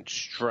doesn't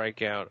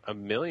strike out a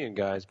million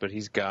guys, but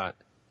he's got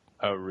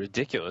a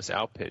ridiculous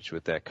outpitch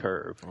with that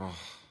curve.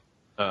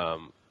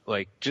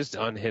 Like just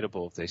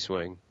unhittable if they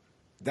swing.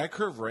 That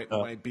curve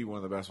might be one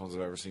of the best ones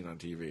I've ever seen on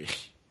TV.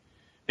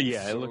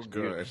 Yeah, So it looks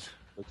good. Beautiful.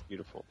 Looks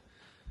beautiful.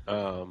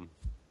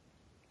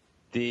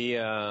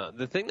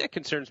 The thing that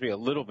concerns me a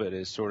little bit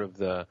is sort of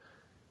the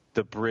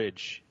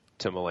bridge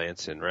to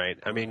Melanson, right?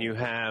 I mean, you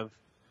have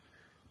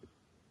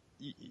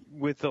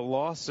with the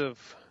loss of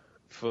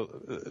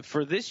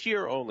for this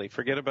year only.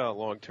 Forget about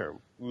long term.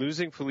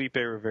 Losing Felipe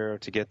Rivero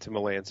to get to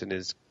Melanson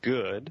is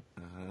good.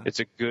 It's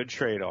a good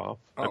trade off.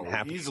 Oh, I'm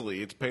happy.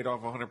 easily. It's paid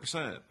off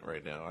 100%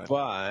 right now.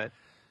 But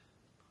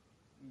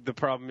the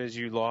problem is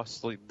you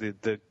lost like,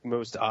 the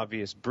most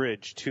obvious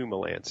bridge to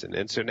Melanson.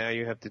 And so now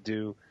you have to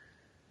do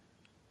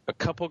a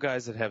couple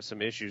guys that have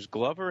some issues.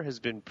 Glover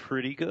has been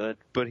pretty good,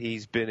 but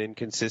he's been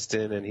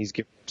inconsistent, and he's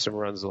given some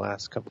runs the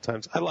last couple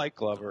times. I like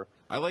Glover.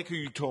 I like who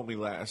you told me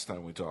last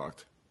time we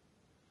talked.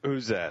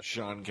 Who's that?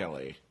 Sean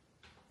Kelly.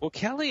 Well,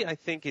 Kelly, I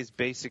think, is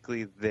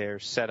basically their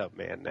setup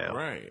man now.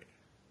 Right.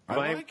 I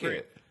My like worry-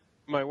 it.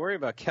 My worry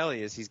about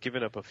Kelly is he's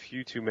given up a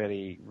few too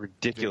many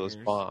ridiculous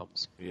Dingers.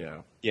 bombs. Yeah.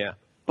 Yeah.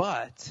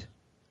 But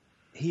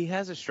he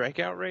has a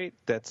strikeout rate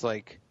that's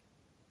like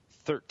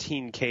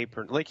 13K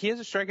per. Like he has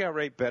a strikeout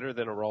rate better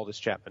than Aroldis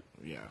Chapman.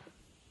 Yeah.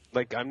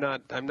 Like I'm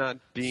not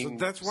being.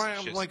 So that's why I'm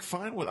facetious. like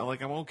fine with.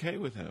 I'm okay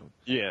with him.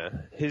 Yeah,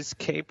 his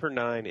K per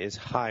 9 is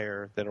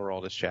higher than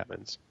Aroldis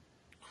Chapman's.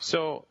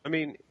 So I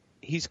mean,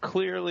 he's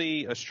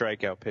clearly a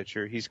strikeout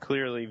pitcher. He's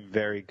clearly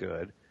very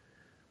good.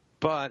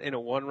 But in a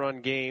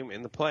one-run game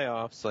in the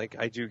playoffs, like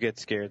I do get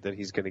scared that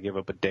he's going to give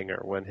up a dinger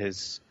when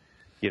his,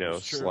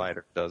 That's true.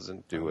 slider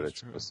doesn't do what That's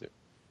it's true. supposed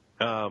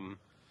to.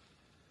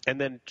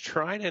 And then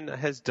Trinan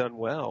has done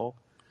well.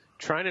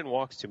 Trinan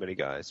walks too many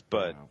guys,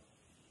 but Wow.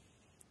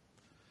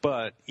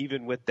 but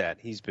even with that,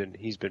 he's been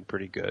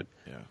pretty good.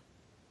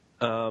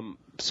 Yeah.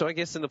 So I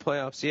guess in the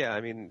playoffs, yeah,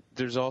 I mean,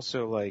 there's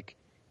also like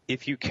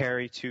if you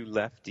carry two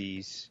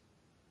lefties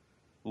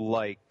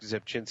like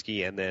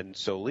Zepchinski and then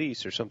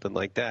Solis or something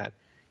like that,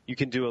 you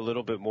can do a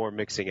little bit more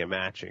mixing and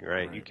matching,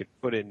 right? Right. You can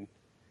put in,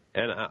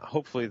 and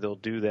hopefully they'll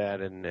do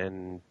that,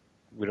 and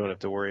we don't have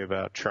to worry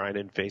about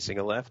Trinan facing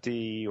a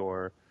lefty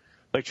or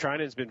like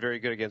Trinan's been very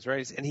good against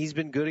righties, and he's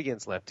been good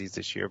against lefties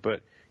this year,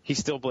 but he's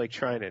still Blake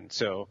Trinan,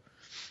 so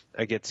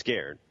I get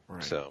scared.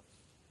 Right. So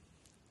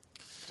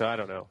I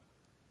don't know.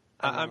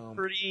 I'm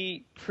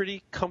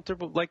pretty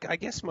comfortable. Like I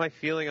guess my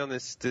feeling on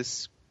this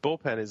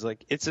bullpen is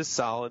like it's a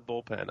solid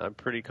bullpen. I'm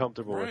pretty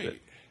comfortable with it,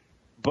 Right.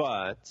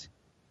 but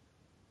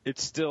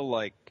it's still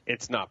like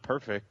it's not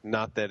perfect.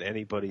 Not that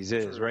anybody's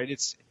is, True.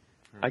 right?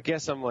 I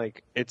guess I'm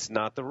like it's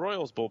not the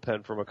Royals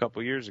bullpen from a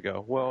couple years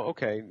ago. Well,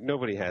 okay,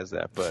 nobody has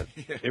that, but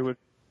Yeah.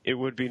 it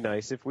would be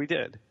nice if we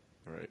did.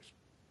 Right.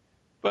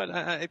 But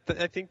I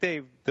think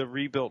the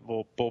rebuilt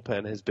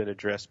bullpen has been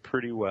addressed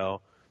pretty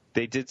well.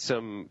 They did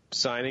some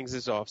signings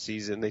this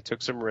offseason. They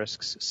took some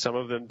risks. Some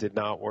of them did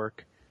not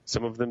work.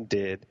 Some of them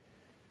did.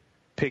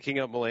 Picking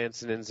up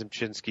Melanson and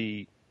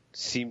Zimchinski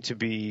seem to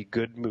be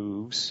good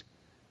moves.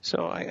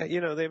 So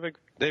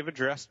they've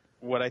addressed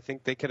what I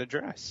think they could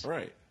address.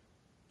 Right.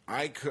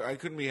 I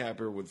couldn't be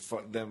happier with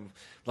them.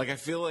 Like I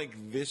feel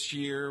like this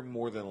year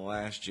more than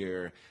last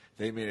year,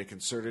 they made a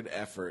concerted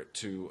effort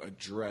to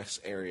address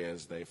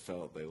areas they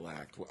felt they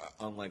lacked.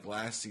 Unlike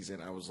last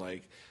season, I was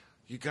like,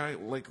 "You guys,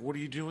 like, what are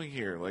you doing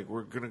here? Like,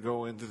 we're gonna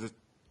go into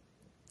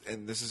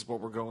and this is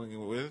what we're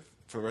going with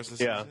for the rest of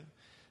the Yeah. season."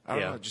 I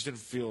don't know. It just didn't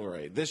feel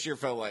right. This year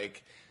felt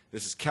like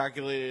this is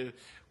calculated.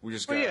 We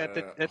just got at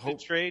the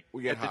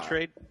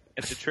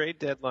trade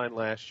deadline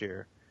last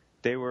year,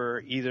 they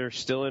were either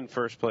still in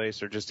first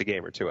place or just a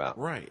game or two out.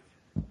 right.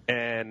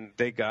 And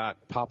they got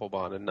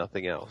Papelbon and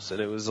nothing else. And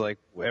it was like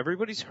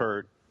everybody's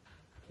hurt.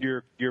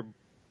 You're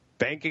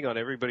banking on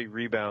everybody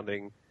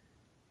rebounding.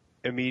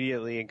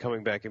 immediately and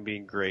coming back and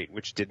being great,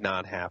 which did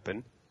not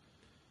happen.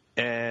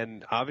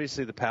 And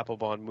obviously the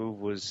Papelbon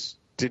move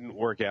didn't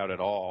work out at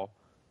all.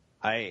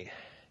 I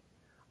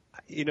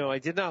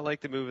did not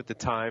like the move at the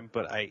time,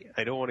 but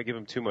I don't want to give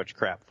him too much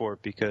crap for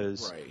it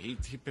because Right, he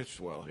pitched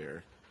well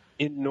here.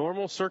 In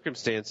normal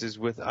circumstances,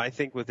 with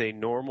a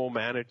normal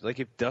manager, like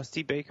if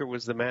Dusty Baker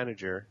was the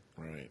manager,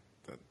 right,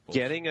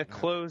 getting a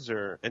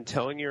closer and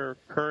telling your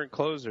current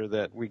closer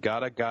that we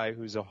got a guy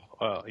who's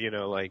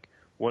like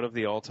one of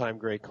the all-time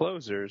great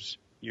closers,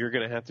 you're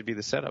going to have to be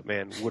the setup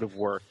man, would have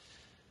worked.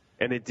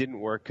 And it didn't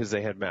work because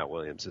they had Matt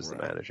Williams as the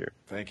manager.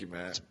 Thank you,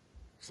 Matt.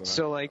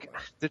 So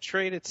the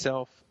trade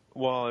itself,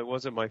 while it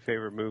wasn't my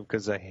favorite move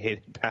because I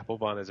hated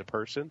Papelbon as a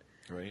person,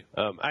 right.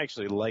 I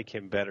actually like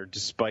him better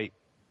despite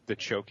the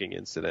choking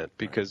incident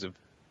because of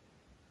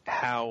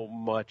how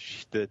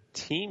much the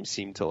team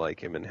seemed to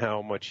like him and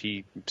how much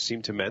he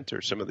seemed to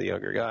mentor some of the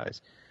younger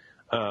guys.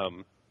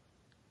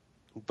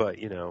 But,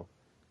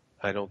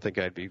 I don't think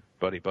I'd be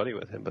buddy-buddy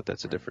with him, but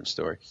that's a different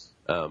story.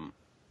 But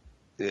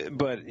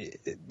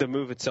the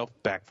move itself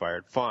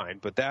backfired fine.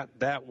 But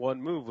that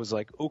one move was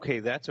like,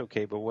 okay, that's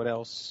okay, but what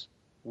else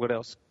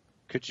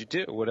could you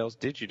do? What else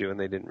did you do? And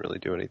they didn't really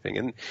do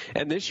anything.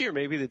 And this year,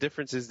 maybe the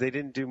difference is they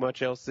didn't do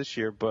much else this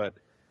year, but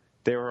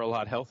they were a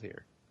lot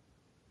healthier.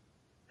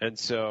 And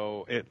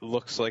so it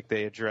looks like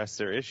they addressed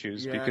their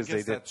issues because I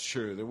guess that's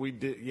true. That we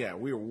did. Yeah,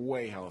 we were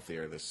way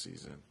healthier this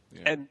season.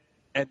 Yeah.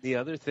 And the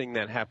other thing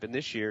that happened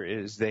this year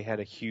is they had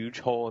a huge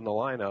hole in the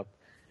lineup,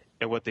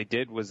 and what they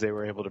did was they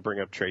were able to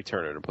bring up Trey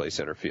Turner to play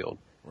center field.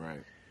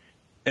 Right.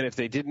 And if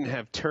they didn't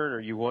have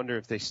Turner, you wonder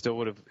if they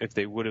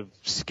would have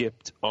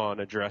skipped on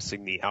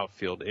addressing the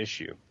outfield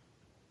issue.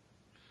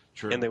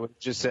 True. And they would have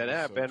just said,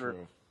 so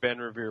Ben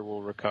Revere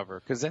will recover,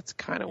 because that's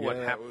kind of what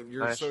happened.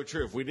 You're so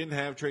true. If we didn't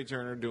have Trey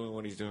Turner doing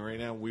what he's doing right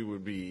now, we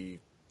would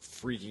be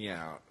freaking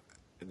out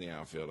in the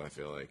outfield, I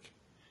feel like.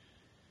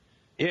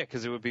 Yeah,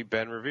 because it would be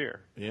Ben Revere.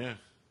 Yeah.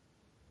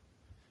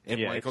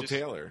 And Michael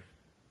Taylor.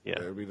 Yeah.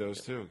 There would be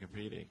those two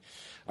competing.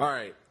 All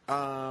right.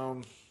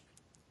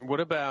 What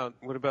about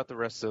the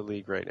rest of the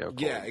league right now, Cole?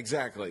 Yeah,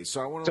 exactly.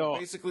 So I want to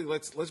basically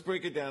let's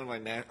break it down.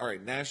 All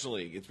right, National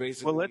League. It's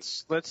basically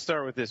let's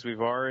start with this.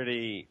 We've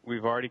already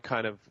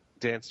kind of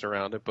danced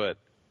around it, but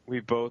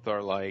we both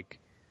are like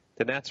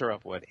the Nats are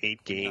up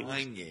 8 games?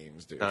 9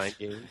 games, dude. 9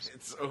 games.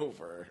 It's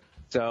over.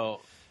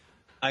 So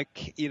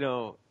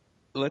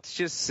let's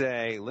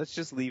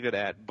just leave it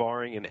at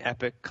barring an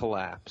epic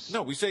collapse.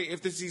 No, we say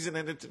if the season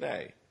ended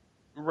today.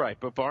 Right,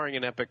 but barring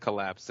an epic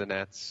collapse, the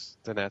Nats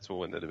will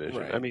win the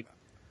division. Right. I mean,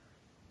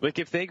 like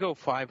if they go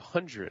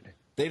 500,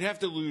 they'd have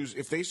to lose.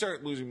 If they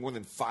start losing more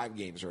than 5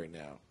 games right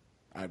now,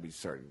 I'd be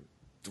starting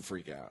to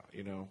freak out.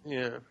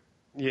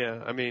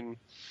 Yeah. I mean,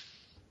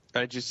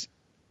 they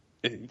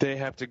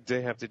have to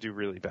do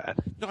really bad.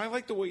 No, I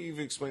like the way you've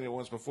explained it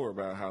once before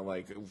about how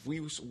if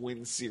we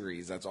win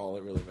series, that's all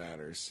that really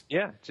matters.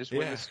 Yeah, just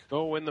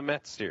go win the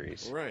Mets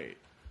series. Right.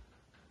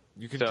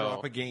 You can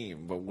drop a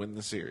game, but win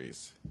the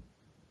series.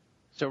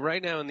 So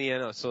right now in the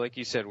NL, so like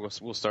you said,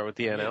 we'll start with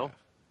the NL.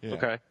 Yeah.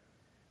 Okay.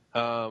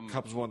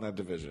 Cubs won that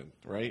division,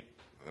 right?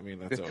 I mean,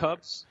 that's the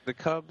Cubs. The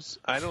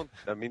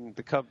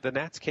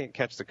Nats can't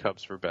catch the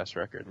Cubs for best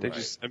record.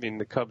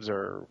 The Cubs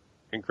are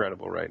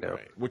incredible right now.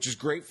 Right. Which is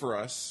great for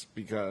us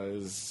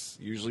because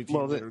usually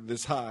teams that are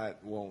this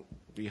hot won't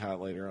be hot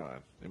later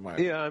on. In my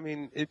opinion. I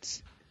mean,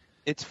 it's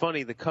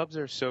funny. The Cubs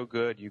are so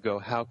good. You go,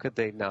 how could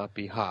they not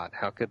be hot?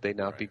 How could they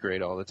not be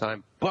great all the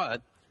time?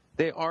 But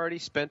they already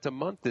spent a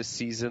month this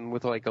season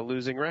with a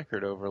losing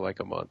record over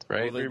a month,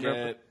 right?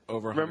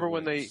 Well, remember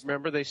when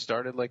they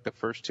started the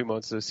first 2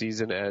 months of the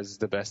season as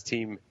the best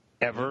team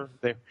ever,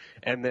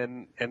 and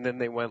then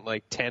they went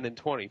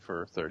 10-20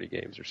 for 30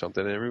 games or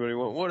something, and everybody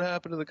went, "What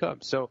happened to the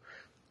Cubs?" So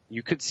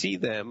you could see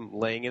them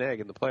laying an egg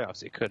in the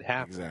playoffs. It could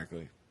happen.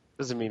 Exactly.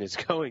 Doesn't mean it's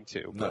going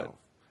to. No. But,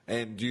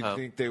 and do you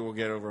think they will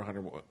get over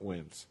 100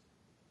 wins?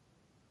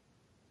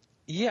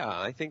 Yeah,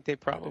 I think they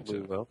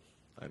probably will.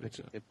 I think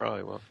so. They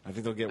probably will. I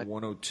think they'll get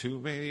 102,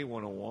 maybe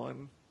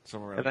 101,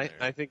 somewhere around there. And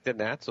I think the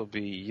Nats will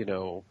be,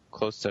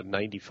 close to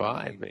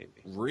 95, maybe.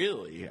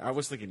 Really? I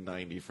was thinking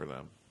 90 for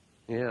them.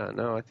 Yeah,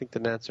 no, I think the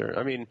Nats are.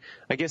 I mean,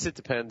 I guess it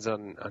depends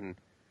on.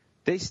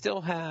 They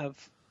still have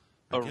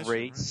a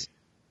race.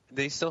 Right.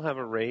 They still have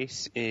a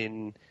race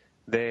in.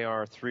 They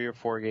are 3 or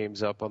 4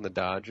 games up on the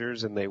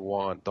Dodgers, and they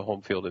want the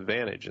home field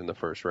advantage in the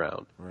first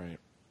round. Right.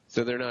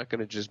 So they're not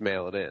going to just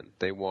mail it in.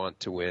 They want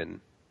to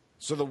win.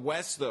 So the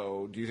West,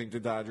 though, do you think the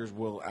Dodgers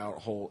will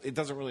out-hold? It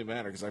doesn't really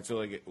matter because I feel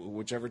like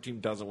whichever team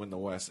doesn't win the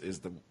West is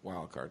the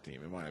wild card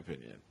team, in my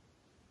opinion.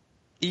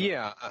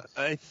 Yeah,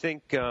 I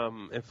think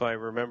if I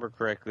remember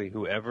correctly,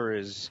 whoever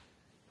is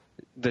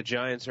the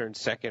Giants are in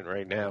second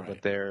right now,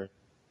 right.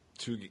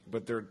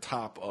 but they're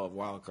top of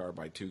wild card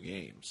by 2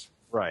 games.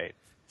 Right.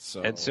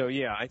 So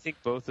I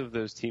think both of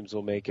those teams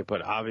will make it,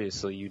 but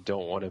obviously you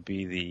don't want to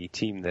be the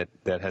team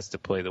that has to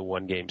play the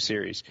 1-game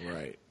series.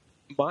 Right.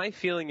 My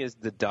feeling is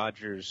the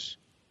Dodgers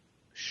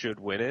should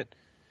win it.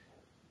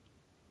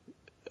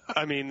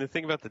 I mean, the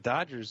thing about the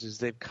Dodgers is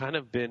they've kind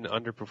of been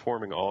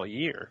underperforming all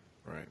year.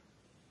 Right.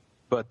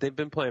 but they've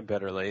been playing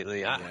better lately.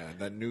 Yeah,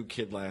 that new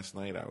kid last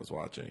night I was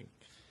watching.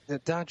 The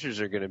Dodgers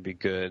are going to be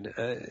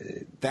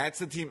good. That's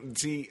the team.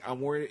 See,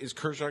 I'm worried. Is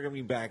Kershaw going to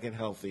be back and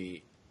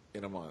healthy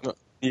in a month?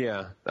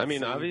 Yeah. I mean,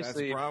 See,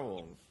 obviously, that's a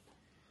problem.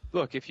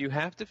 look, if you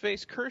have to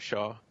face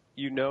Kershaw,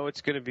 you know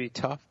it's going to be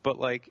tough, but,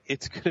 like,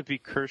 it's going to be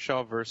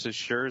Kershaw versus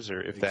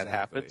Scherzer if that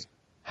happens.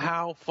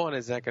 How fun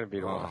is that going to be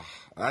to watch?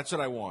 That's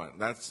what I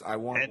want. I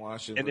want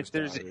Washington. And if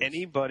there's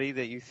anybody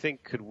that you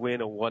think could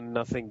win a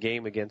 1-0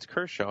 game against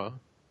Kershaw,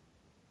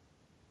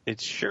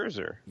 it's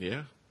Scherzer.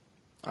 Yeah.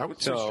 I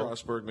would say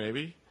Strasburg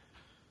maybe.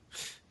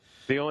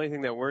 The only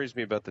thing that worries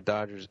me about the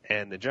Dodgers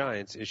and the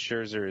Giants is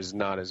Scherzer is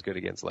not as good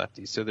against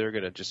lefties, so they're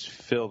going to just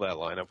fill that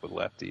lineup with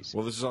lefties.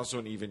 Well, this is also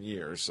an even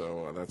year,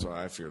 so that's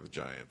why I fear the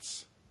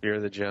Giants. Fear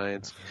the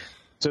Giants.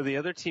 So the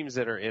other teams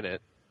that are in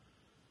it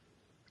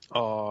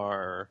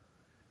are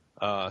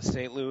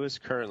St. Louis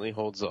currently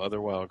holds the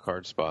other wild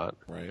card spot.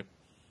 Right.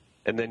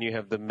 And then you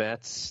have the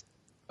Mets.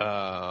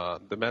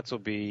 The Mets will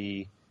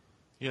be...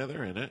 Yeah,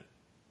 they're in it.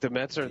 The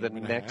Mets are the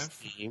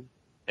next team.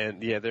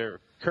 And, yeah, they're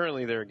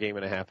a game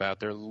and a half out.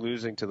 They're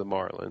losing to the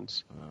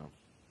Marlins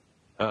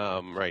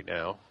right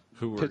now.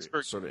 Who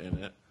are sort of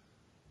in it.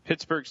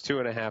 Pittsburgh's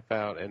 2.5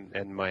 out,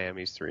 and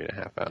Miami's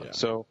 3.5 out. Yeah.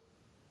 So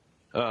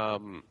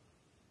the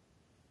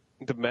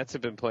Mets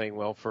have been playing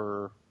well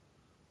for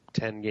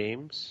 10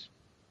 games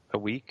a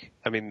week.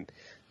 I mean,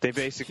 they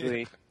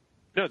basically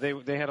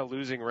they had a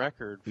losing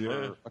record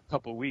for a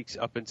couple weeks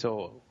up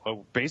until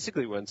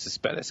basically when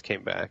Cespedes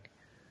came back.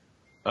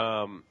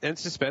 And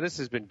Cespedes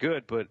has been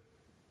good, but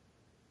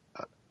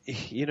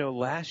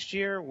last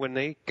year when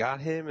they got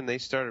him and they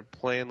started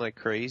playing like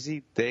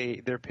crazy,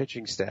 their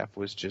pitching staff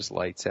was just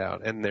lights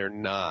out, and they're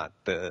not.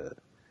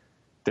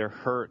 They're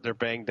hurt. They're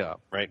banged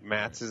up, right?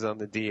 Matz is on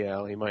the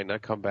DL. He might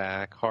not come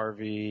back.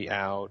 Harvey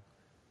out.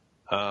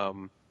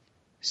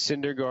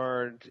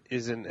 Syndergaard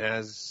isn't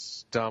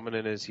as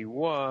dominant as he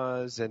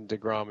was, and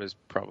DeGrom is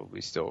probably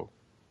still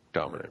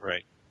dominant,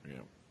 right? Yeah.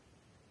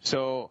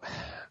 So,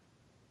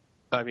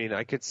 I mean,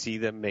 I could see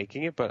them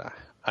making it, but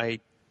I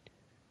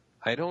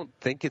don't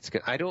think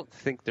I don't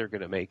think they're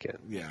going to make it.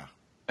 Yeah.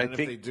 And if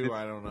they do,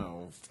 I don't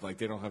know. Like,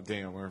 they don't have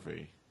Daniel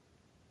Murphy.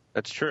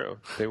 That's true.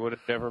 They would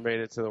have never made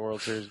it to the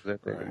World Series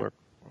without Daniel Murphy.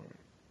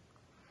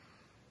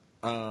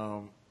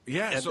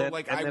 Yeah, and so,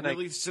 I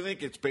really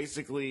think it's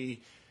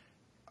basically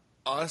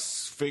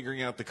us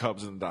figuring out the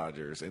Cubs and the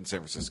Dodgers in San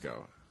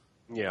Francisco.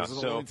 Yeah, those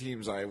are the only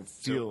teams I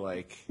feel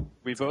like.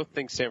 We both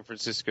think San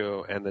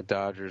Francisco and the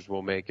Dodgers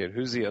will make it.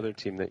 Who's the other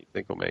team that you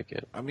think will make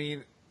it? I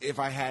mean, if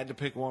I had to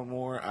pick one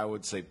more, I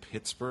would say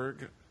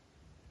Pittsburgh.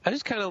 I'm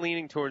just kind of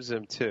leaning towards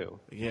them, too.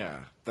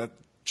 Yeah, that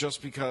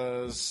just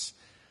because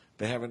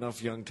they have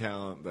enough young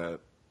talent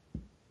that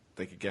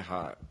they could get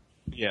hot.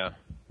 Yeah.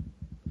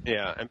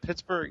 Yeah, and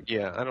Pittsburgh,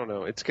 I don't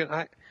know.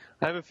 I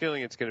have a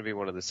feeling it's going to be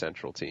one of the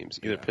central teams,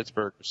 either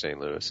Pittsburgh or St.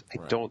 Louis.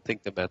 I don't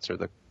think the Mets or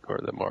the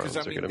Marlins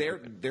are going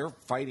to. They're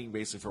fighting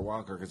basically for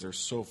wild card because they're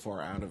so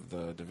far out of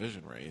the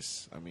division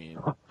race. I mean,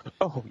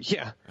 oh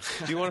yeah.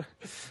 Do you want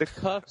the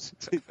Cubs?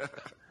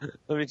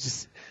 Let me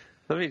just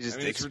explain.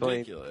 It's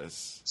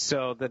ridiculous.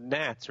 So the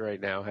Nats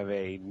right now have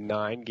a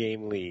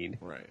 9-game lead,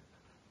 right,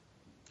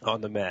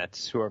 on the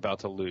Mets, who are about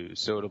to lose.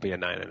 So it'll be a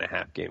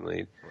 9.5 game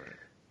lead. Right.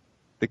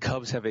 The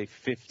Cubs have a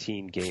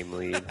 15-game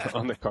lead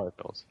on the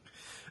Cardinals.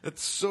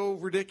 That's so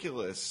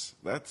ridiculous.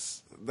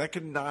 That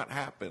could not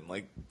happen.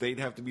 Like, they'd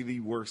have to be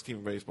the worst team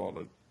in baseball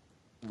to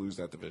lose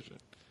that division.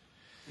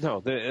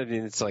 No,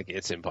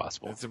 it's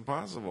impossible. It's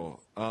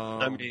impossible.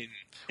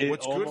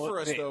 What's good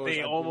for us though is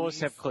they almost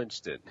have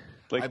clinched it.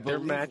 Like, their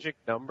magic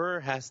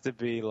number has to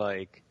be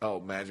like. Oh,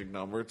 magic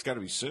number! It's got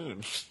to be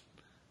soon.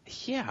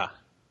 Yeah.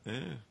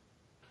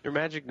 Their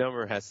magic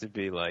number has to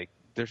be like.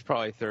 There's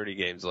probably 30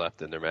 games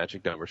left, and their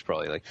magic number is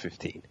probably like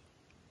 15.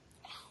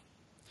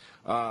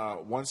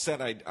 One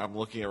stat I'm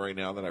looking at right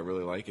now that I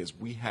really like is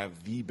we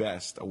have the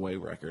best away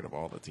record of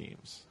all the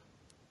teams.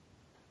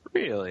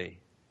 Really?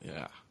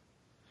 Yeah.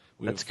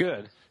 That's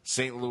good.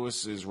 St.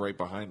 Louis is right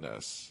behind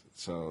us.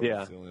 So yeah,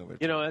 that's the only other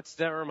team.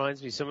 That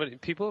reminds me.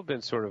 People have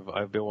been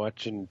I've been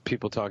watching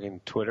people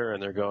talking Twitter,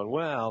 and they're going,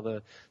 well,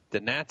 the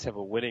Nats have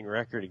a winning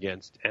record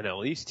against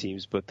NL East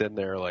teams, but then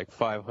they're like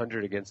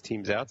 500 against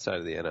teams outside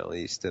of the NL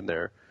East, and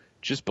they're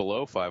just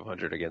below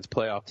 500 against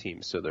playoff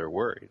teams, so they're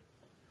worried.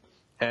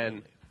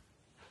 And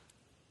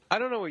I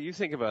don't know what you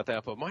think about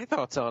that, but my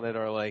thoughts on it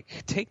are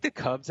like, take the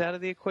Cubs out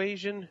of the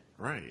equation,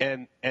 right?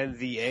 And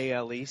the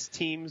AL East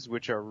teams,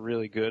 which are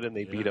really good and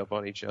they beat up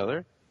on each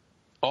other.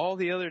 All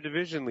the other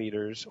division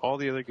leaders, all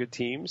the other good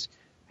teams,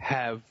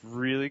 have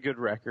really good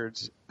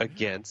records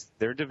against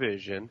their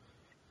division,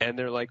 and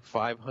they're like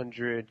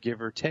 500,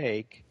 give or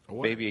take,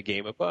 maybe a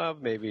game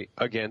above, maybe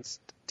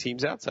against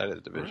teams outside of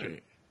the division.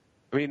 Right.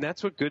 I mean,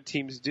 that's what good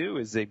teams do,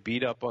 is they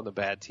beat up on the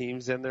bad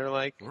teams, and they're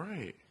like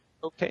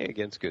okay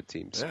against good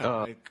teams. Yeah,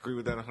 I agree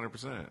with that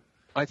 100%.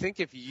 I think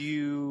if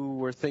you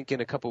were thinking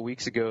a couple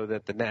weeks ago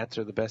that the Nats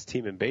are the best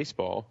team in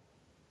baseball,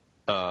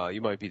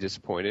 you might be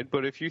disappointed.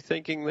 But if you're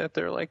thinking that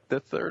they're like the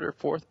third or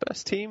fourth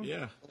best team,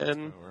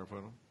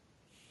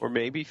 or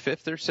maybe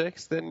 5th or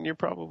 6th, then you're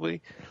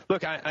probably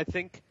look. I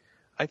think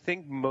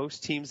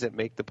most teams that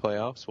make the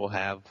playoffs will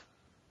have,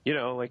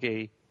 like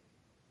a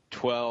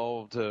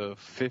 12 to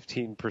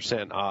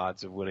 15%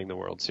 odds of winning the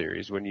World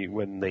Series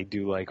when they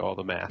do like all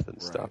the math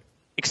and stuff.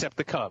 Except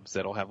the Cubs,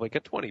 that'll have like a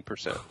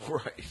 20%.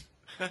 Right.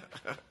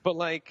 But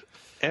like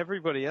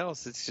everybody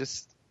else, it's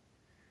just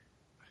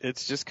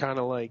kind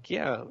of like,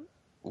 yeah.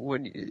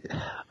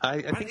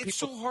 I think it's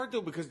so hard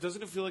though, because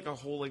doesn't it feel like a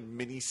whole like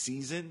mini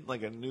season,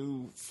 like a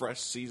new fresh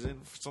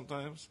season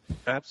sometimes?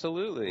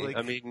 Absolutely. Like,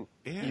 I mean,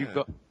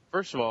 yeah.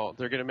 First of all,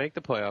 they're going to make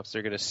the playoffs.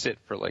 They're going to sit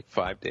for like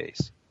 5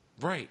 days.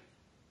 Right.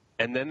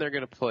 And then they're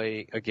going to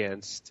play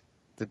against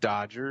the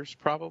Dodgers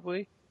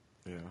probably.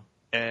 Yeah.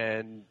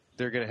 And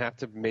they're going to have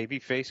to maybe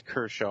face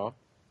Kershaw.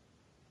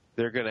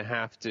 They're going to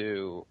have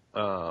to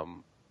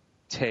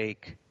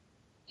take,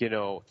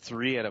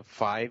 3 out of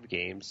 5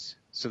 games,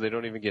 so they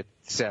don't even get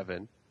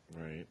 7.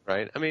 Right.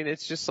 Right? I mean,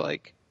 it's just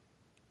like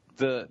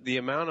the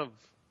amount of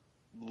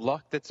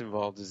luck that's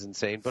involved is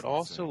insane, but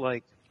also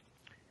like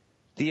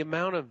the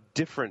amount of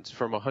difference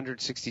from a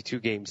 162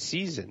 game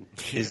season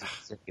is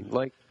insane.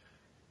 Like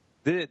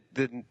the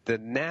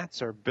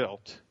Nats are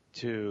built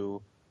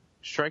to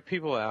strike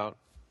people out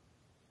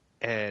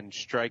and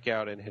strike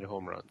out and hit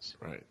home runs.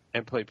 Right.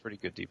 And play pretty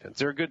good defense.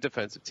 They're a good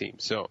defensive team,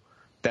 so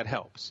that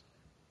helps.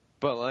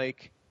 But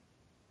like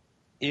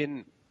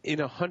in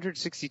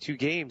 162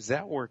 games,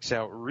 that works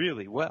out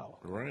really well.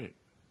 Right.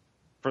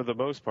 For the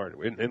most part,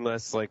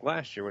 unless like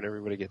last year when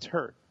everybody gets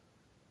hurt.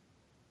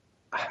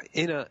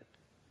 In a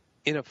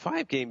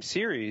 5-game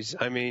series,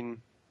 I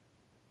mean,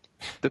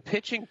 the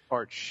pitching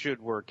part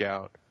should work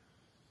out,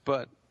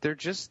 but they're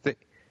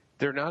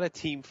not a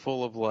team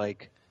full of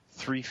like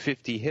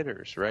 350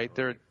 hitters, right?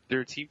 They're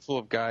a team full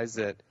of guys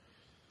that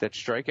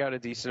strike out a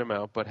decent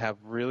amount but have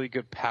really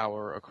good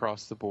power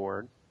across the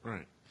board.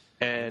 Right.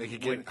 And they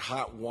could get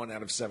hot 1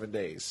 out of 7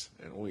 days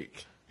in a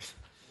week.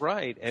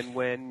 Right. And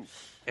when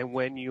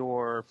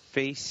you're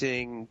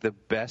facing the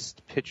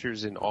best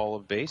pitchers in all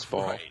of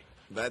baseball, right.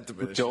 That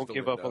who don't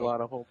give up a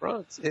lot of home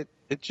runs, it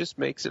just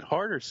makes it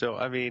harder. So,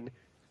 I mean,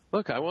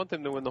 look, I want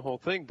them to win the whole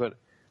thing, but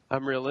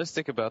I'm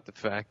realistic about the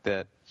fact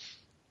that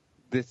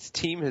this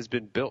team has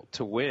been built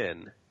to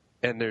win,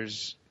 and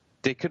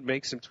they could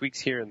make some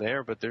tweaks here and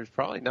there, but there's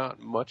probably not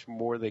much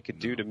more they could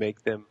do to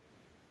make them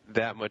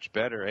that much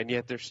better, and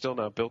yet they're still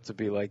not built to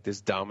be like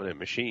this dominant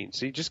machine.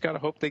 So you just got to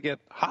hope they get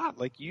hot,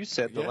 like you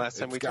said the last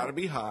time we talked. It's got to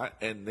be hot,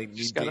 and they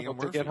need Daniel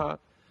Murphy to get hot.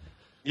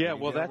 Yeah,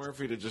 well, that's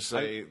Murphy to just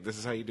say this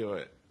is how you do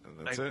it.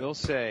 And that's I will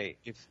say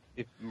if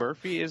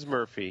Murphy is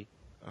Murphy,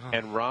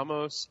 and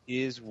Ramos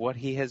is what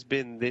he has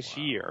been this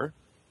year,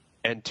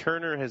 and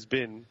Turner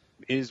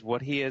is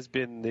what he has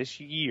been this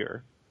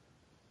year,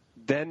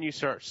 then you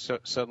start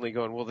suddenly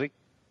going, well,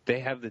 they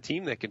have the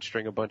team that can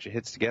string a bunch of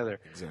hits together,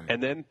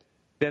 and then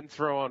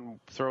throw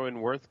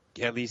in Worth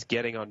at least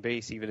getting on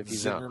base, even if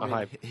he's Zimmerman not a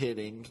high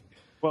hitting.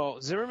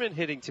 Well, Zimmerman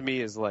hitting to me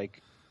is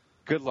like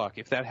good luck.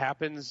 If that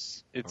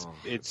happens, it's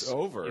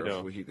over.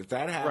 If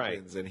that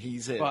happens and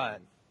he's hitting.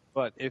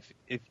 But if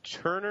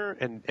Turner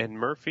and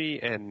Murphy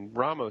and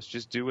Ramos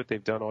just do what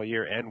they've done all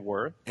year, and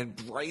Worth, and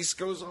Bryce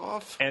goes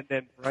off, and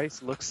then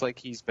Bryce looks like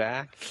he's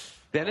back,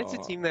 then it's a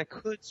team that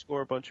could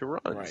score a bunch of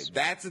runs. Right.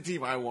 That's the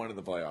team I want in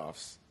the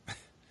playoffs.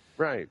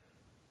 Right.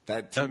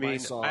 That team I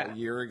saw a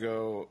year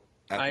ago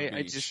at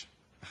the beach.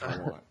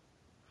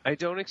 I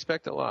don't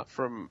expect a lot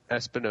from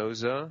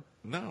Espinoza.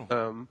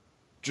 No.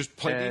 Just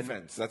play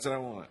defense. That's what I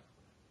want.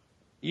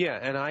 Yeah,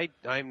 and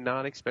I'm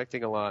not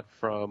expecting a lot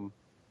from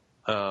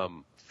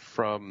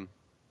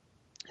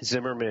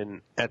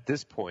Zimmerman at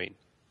this point.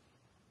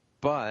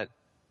 But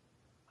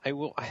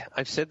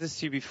I've said this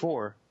to you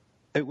before.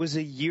 It was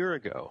a year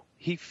ago.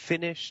 He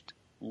finished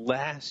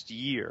last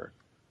year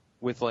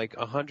with like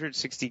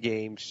 160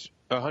 games,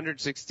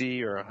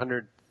 160 or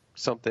 100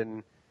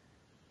 something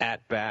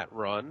at bat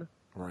run.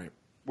 Right.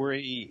 Where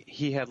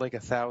he had like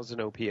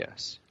 1,000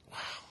 OPS. Wow.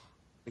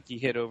 Like he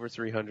hit over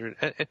 300.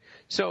 And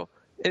so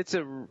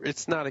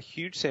it's not a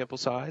huge sample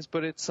size,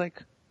 but it's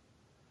like,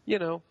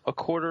 a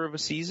quarter of a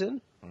season.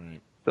 Right.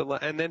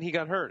 And then he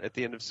got hurt at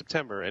the end of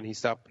September, and he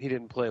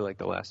didn't play like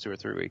the last 2 or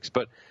 3 weeks.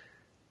 But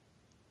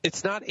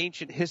it's not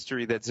ancient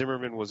history that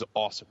Zimmerman was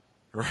awesome.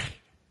 Right.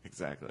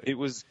 Exactly. It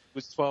was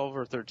 12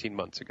 or 13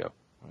 months ago.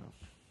 Wow.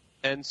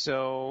 And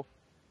so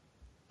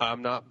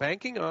I'm not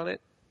banking on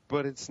it,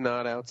 but it's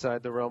not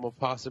outside the realm of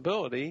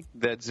possibility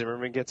that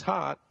Zimmerman gets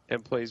hot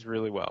and plays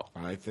really well.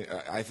 I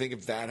think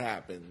if that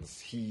happens,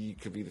 he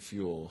could be the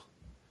fuel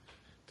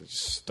to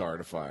just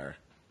start a fire.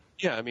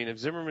 Yeah, I mean, if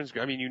Zimmerman's,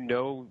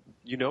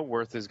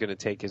 Worth is going to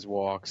take his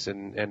walks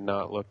and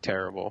not look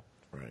terrible.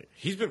 Right.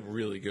 He's been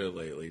really good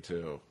lately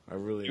too. I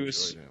really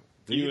enjoyed him.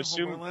 Did he hit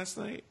a home run last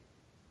night?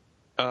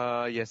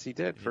 Yes, he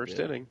did. First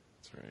inning.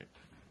 That's right.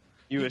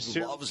 He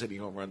loves hitting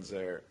home runs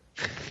there.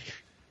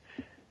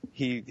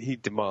 He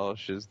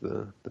demolishes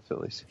the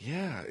Phillies.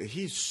 Yeah,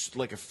 he's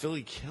like a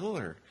Philly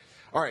killer.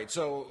 All right,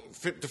 so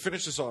to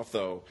finish this off,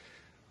 though,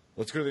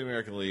 let's go to the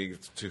American League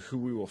to who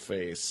we will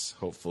face,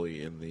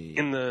 hopefully,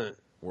 in the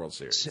World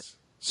Series.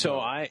 So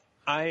I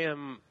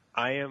am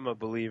a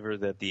believer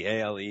that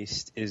the AL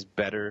East is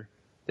better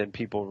than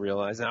people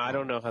realize. Now I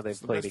don't know how they It's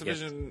the played best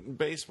against. division in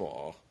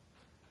baseball.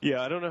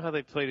 Yeah, I don't know how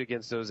they played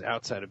against those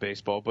outside of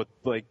baseball, but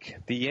like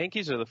the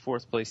Yankees are the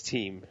fourth place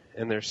team,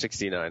 and they're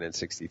 69 and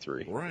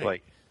 63. Right.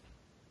 Like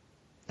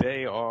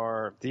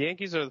the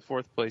Yankees are the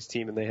fourth place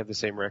team, and they have the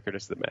same record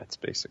as the Mets,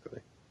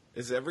 basically.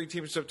 Is every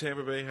team except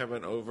Tampa Bay have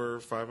an over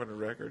 500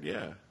 record?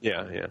 Yeah.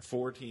 Yeah.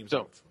 4 teams.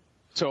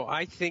 So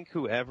I think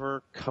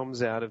whoever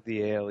comes out of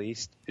the AL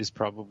East is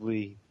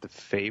probably the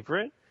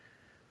favorite.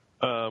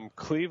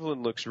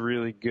 Cleveland looks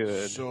really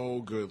good.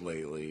 So good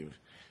lately.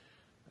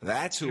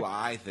 That's who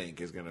I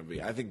think is going to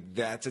be. I think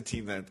that's a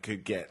team that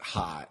could get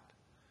hot.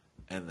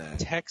 And then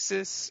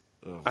Texas,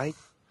 ugh. I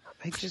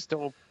just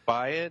don't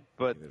buy it,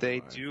 but Neither they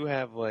do I. do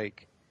have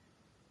like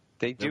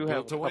they They're do built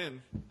have to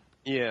win.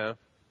 Yeah.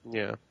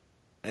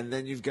 And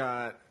then you've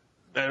got.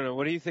 I don't know.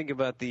 What do you think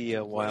about the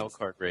wild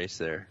card race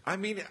there? I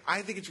mean,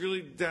 I think it's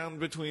really down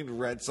between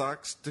Red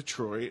Sox,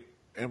 Detroit,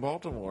 and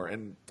Baltimore.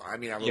 And I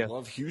mean, I would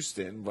love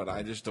Houston, but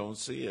I just don't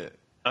see it.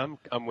 I'm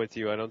with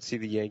you. I don't see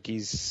the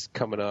Yankees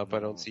coming up. I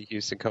don't see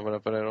Houston coming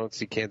up, and I don't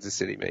see Kansas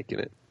City making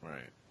it.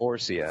 Right. Or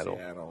Seattle.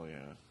 Seattle,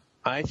 yeah.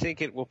 I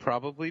think it will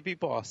probably be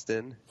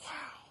Boston. Wow.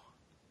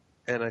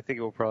 And I think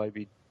it will probably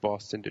be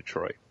Boston,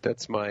 Detroit.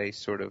 That's my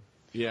sort of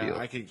Yeah, feel.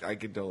 I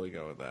could totally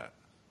go with that.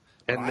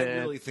 And But then,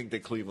 I really think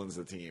that Cleveland's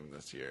the team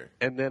this year.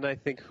 and then I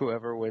think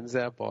whoever wins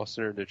that,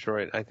 Boston or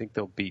Detroit, I think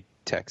they'll beat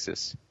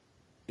Texas.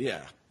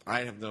 Yeah,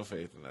 I have no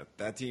faith in that.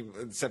 That team,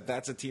 except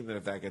that's a team that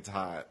if that gets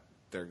hot,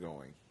 they're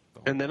going.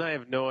 And then I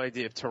have no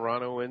idea if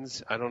Toronto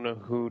wins. I don't know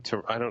who.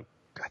 I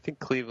think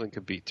Cleveland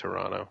could beat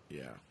Toronto.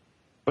 Yeah.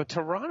 But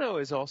Toronto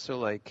is also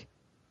like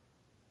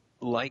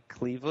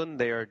Cleveland.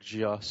 They are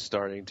just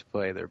starting to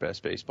play their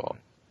best baseball,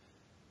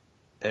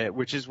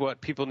 which is what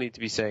people need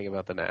to be saying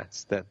about the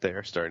Nats, that they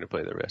are starting to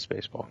play their best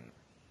baseball.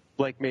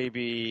 Like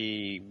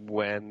maybe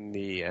when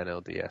the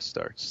NLDS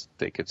starts,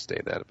 they could say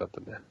that about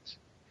the Nats.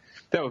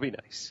 That would be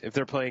nice if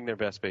they're playing their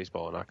best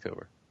baseball in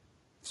October.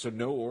 So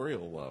no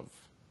Oriole love.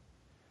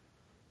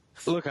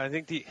 Look, I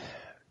think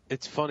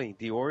it's funny.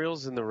 The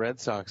Orioles and the Red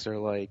Sox are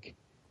like,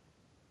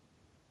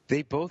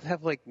 they both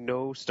have like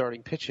no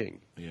starting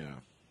pitching, Yeah.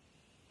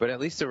 but at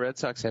least the Red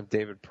Sox have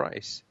David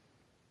Price.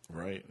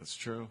 Right. That's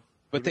true.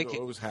 But Maybe they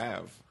the O's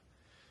have.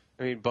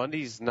 I mean,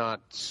 Bundy's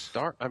not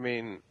I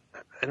mean,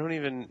 I don't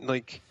even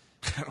like.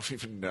 I don't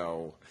even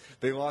know.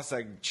 They lost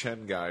that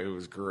Chen guy who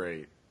was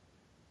great.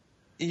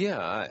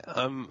 Yeah,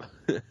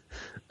 do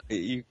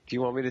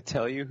you want me to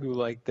tell you who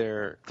like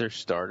their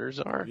starters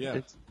are?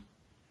 Yeah.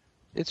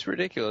 It's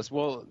ridiculous.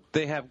 Well,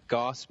 they have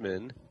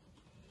Gossman,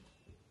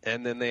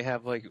 and then they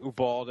have like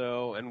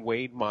Ubaldo and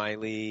Wade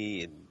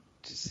Miley, and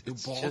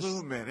Ubaldo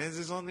Jimenez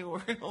is on the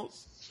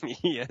Orioles?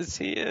 Yes,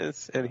 he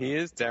is, and he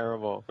is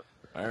terrible.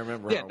 I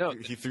remember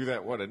he threw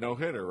that, a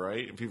no-hitter,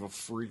 right? And people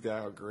freaked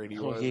out how great he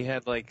was. He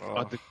had like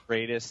the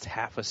greatest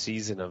half a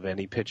season of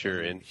any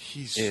pitcher in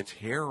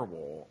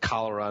terrible.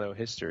 Colorado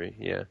history.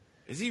 Yeah.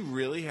 Is he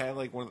really had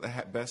like one of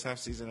the best half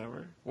season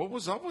ever? What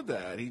was up with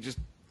that?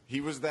 He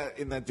was that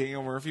in that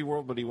Daniel Murphy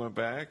world, but he went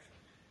back.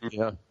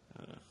 Yeah.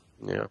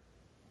 Yeah.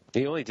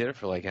 He only did it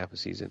for like half a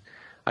season.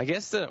 I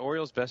guess the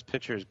Orioles' best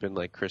pitcher has been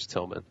like Chris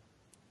Tillman,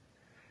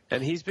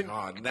 and he's been.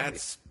 God,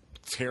 that's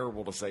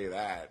terrible to say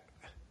that.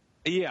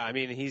 Yeah, I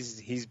mean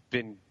he's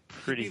been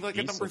pretty. He'd be like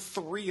decent. a number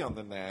 3 on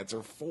the Nats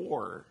or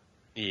 4.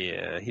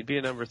 Yeah, he'd be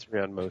a number 3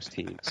 on most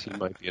teams. He'd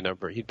probably be a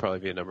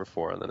number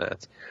 4 on the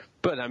Nats.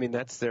 But I mean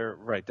that's their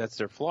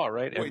flaw,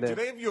 right? Wait, do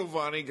they have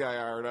Giovanni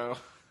Gallardo?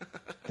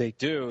 They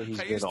do.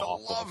 He's I been used to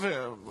awful. love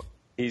him.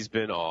 He's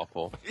been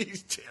awful.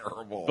 He's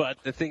terrible.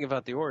 But the thing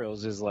about the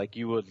Orioles is like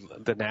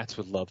the Nats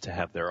would love to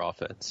have their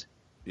offense.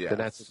 Yeah, the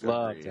Nats would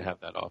love to have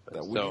that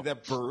offense. We need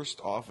that burst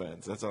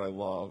offense. That's what I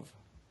love.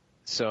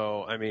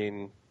 So I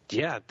mean,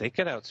 yeah, they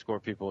could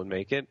outscore people and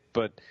make it,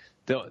 but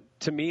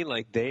to me,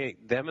 like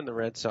them and the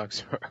Red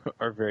Sox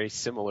are very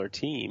similar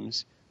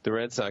teams. The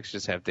Red Sox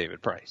just have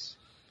David Price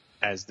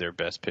as their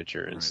best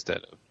pitcher instead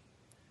of.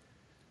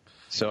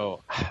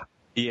 So,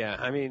 yeah,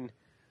 I mean,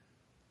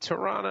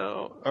 Detroit.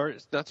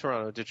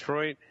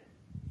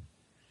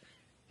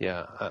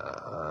 Yeah,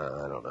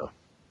 I don't know.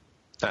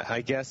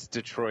 I guess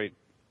Detroit.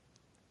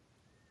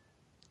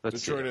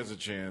 Detroit has a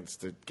chance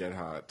to get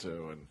hot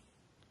too, and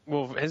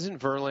well, isn't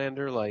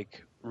Verlander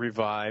like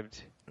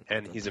revived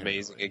and he's apparently.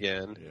 amazing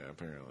again? Yeah,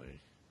 apparently.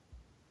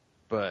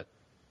 But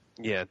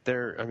yeah,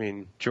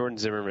 Jordan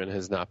Zimmerman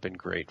has not been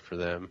great for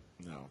them.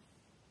 No,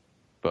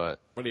 but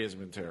he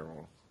hasn't been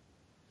terrible.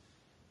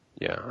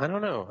 Yeah, I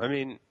don't know. I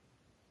mean,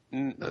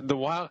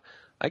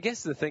 I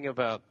guess the thing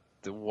about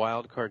the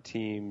wild card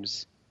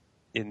teams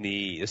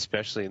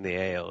especially in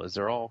the AL, is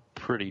they're all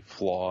pretty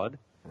flawed.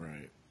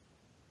 Right.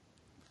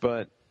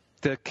 But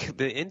the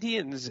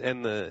Indians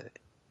and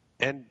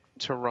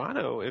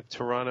Toronto, if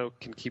Toronto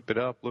can keep it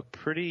up, look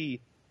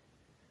pretty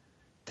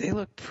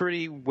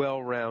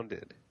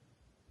well-rounded,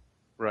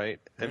 right?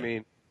 Yeah. I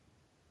mean,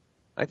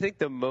 I think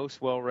the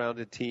most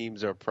well-rounded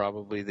teams are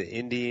probably the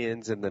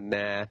Indians and the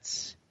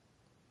Nats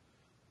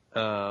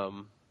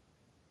Gotta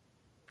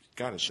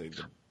say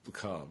the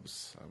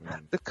Cubs. I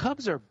mean, the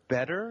Cubs are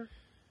better,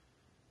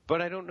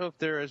 but I don't know if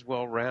they're as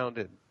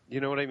well-rounded. You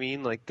know what I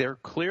mean? Like, they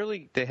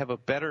have a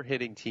better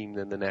hitting team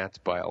than the Nats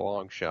by a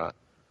long shot.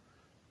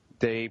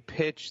 Their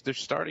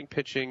starting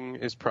pitching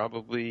is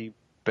probably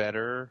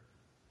better,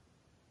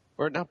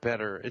 or not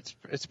better.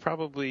 It's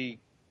probably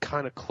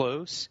kind of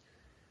close,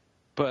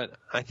 but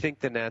I think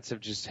the Nats have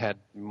just had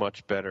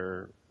much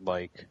better,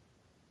 like,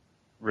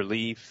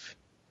 relief.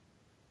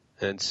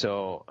 And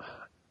so,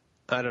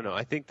 I don't know.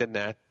 I think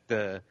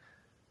the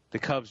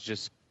Cubs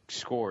just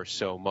score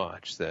so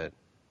much that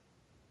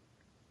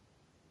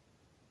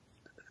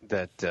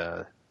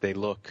they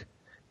look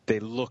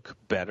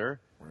better.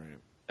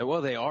 right.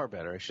 Well, they are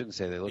better. I shouldn't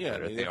say they look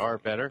better. They are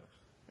better.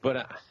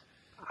 But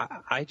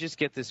I just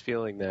get this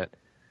feeling that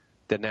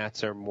the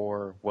Nats are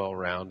more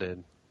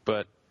well-rounded.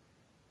 But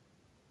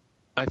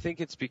I think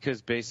it's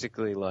because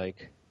basically,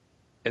 like,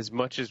 as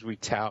much as we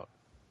tout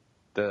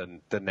the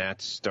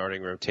Nats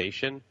starting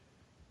rotation,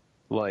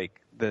 like,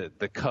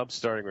 the Cubs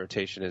starting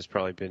rotation has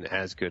probably been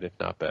as good, if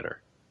not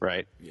better,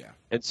 right? Yeah.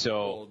 And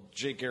so... Well,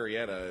 Jake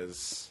Arrieta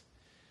is...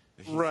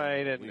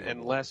 Right,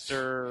 and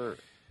Lester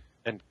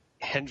and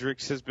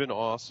Hendricks has been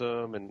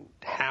awesome, and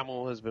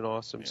Hamill has been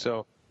awesome. Yeah.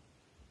 So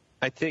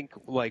I think,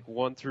 like,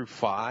 1 through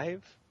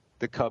 5,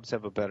 the Cubs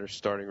have a better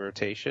starting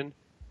rotation.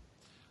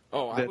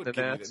 Oh, I would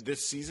give it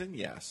this season,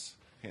 yes.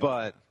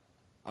 But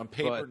on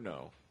paper,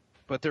 no.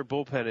 But their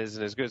bullpen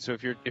isn't as good. So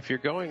if you're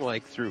going,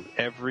 like, through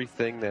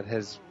everything that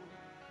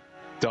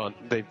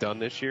they've done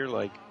this year,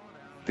 like,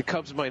 the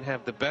Cubs might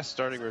have the best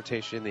starting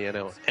rotation in the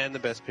NL and the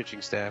best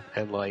pitching staff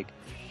and, like,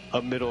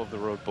 a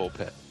middle-of-the-road bullpen.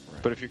 Right.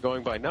 But if you're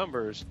going by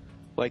numbers,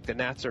 like, the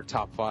Nats are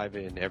top 5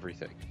 in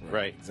everything,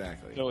 right?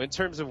 Exactly. So in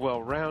terms of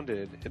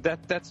well-rounded,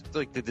 that's,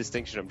 like, the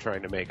distinction I'm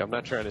trying to make. I'm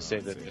not trying to say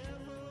that,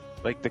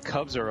 like, the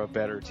Cubs are a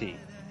better team,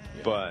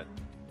 but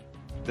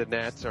the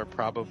Nats are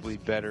probably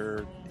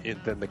better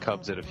than the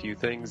Cubs at a few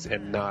things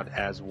and not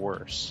as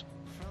worse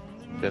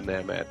than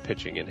them at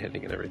pitching and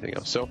hitting and everything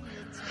else. So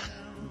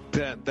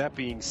that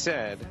being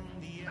said,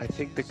 I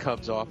think the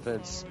Cubs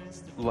offense,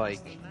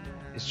 like,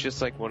 it's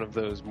just like one of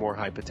those more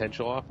high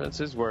potential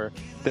offenses where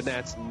the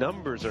Nats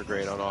numbers are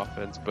great on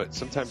offense, but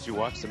sometimes you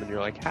watch them and you're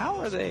like, how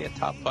are they a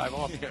top 5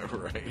 offense? Yeah,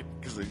 right.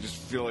 Because they just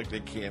feel like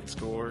they can't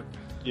score.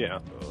 Yeah.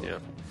 Yeah.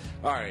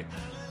 All right.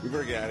 We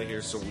better get out of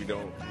here so we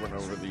don't run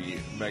over the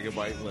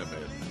megabyte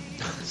limit.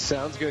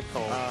 Sounds good,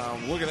 Cole.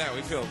 Look at that.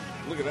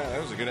 Look at that.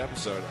 That was a good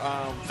episode.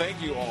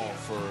 Thank you all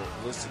for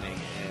listening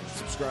and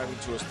subscribing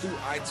to us through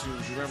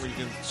iTunes. Remember, you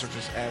can search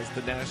us as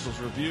The Nationals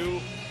Review.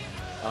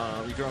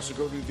 You can also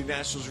go to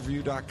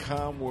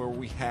thenationalsreview.com where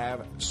we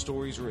have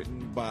stories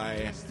written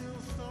by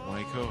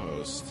my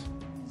co-host.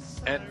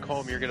 And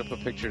Colm, you're going to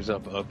put pictures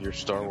up of your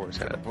Star Wars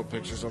hat. Put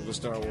pictures of the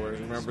Star Wars.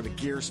 Remember the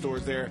gear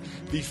stores there.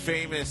 The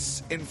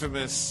famous,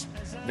 infamous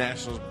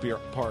Nationals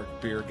Park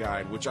Beer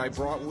Guide, which I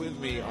brought with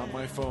me on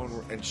my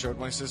phone and showed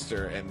my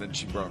sister, and then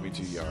she brought me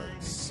 2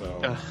 yards. So,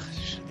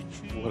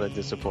 what a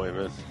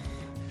disappointment.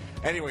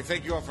 Anyway,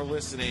 thank you all for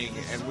listening,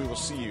 and we will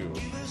see you.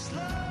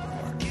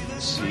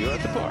 See you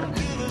at the park.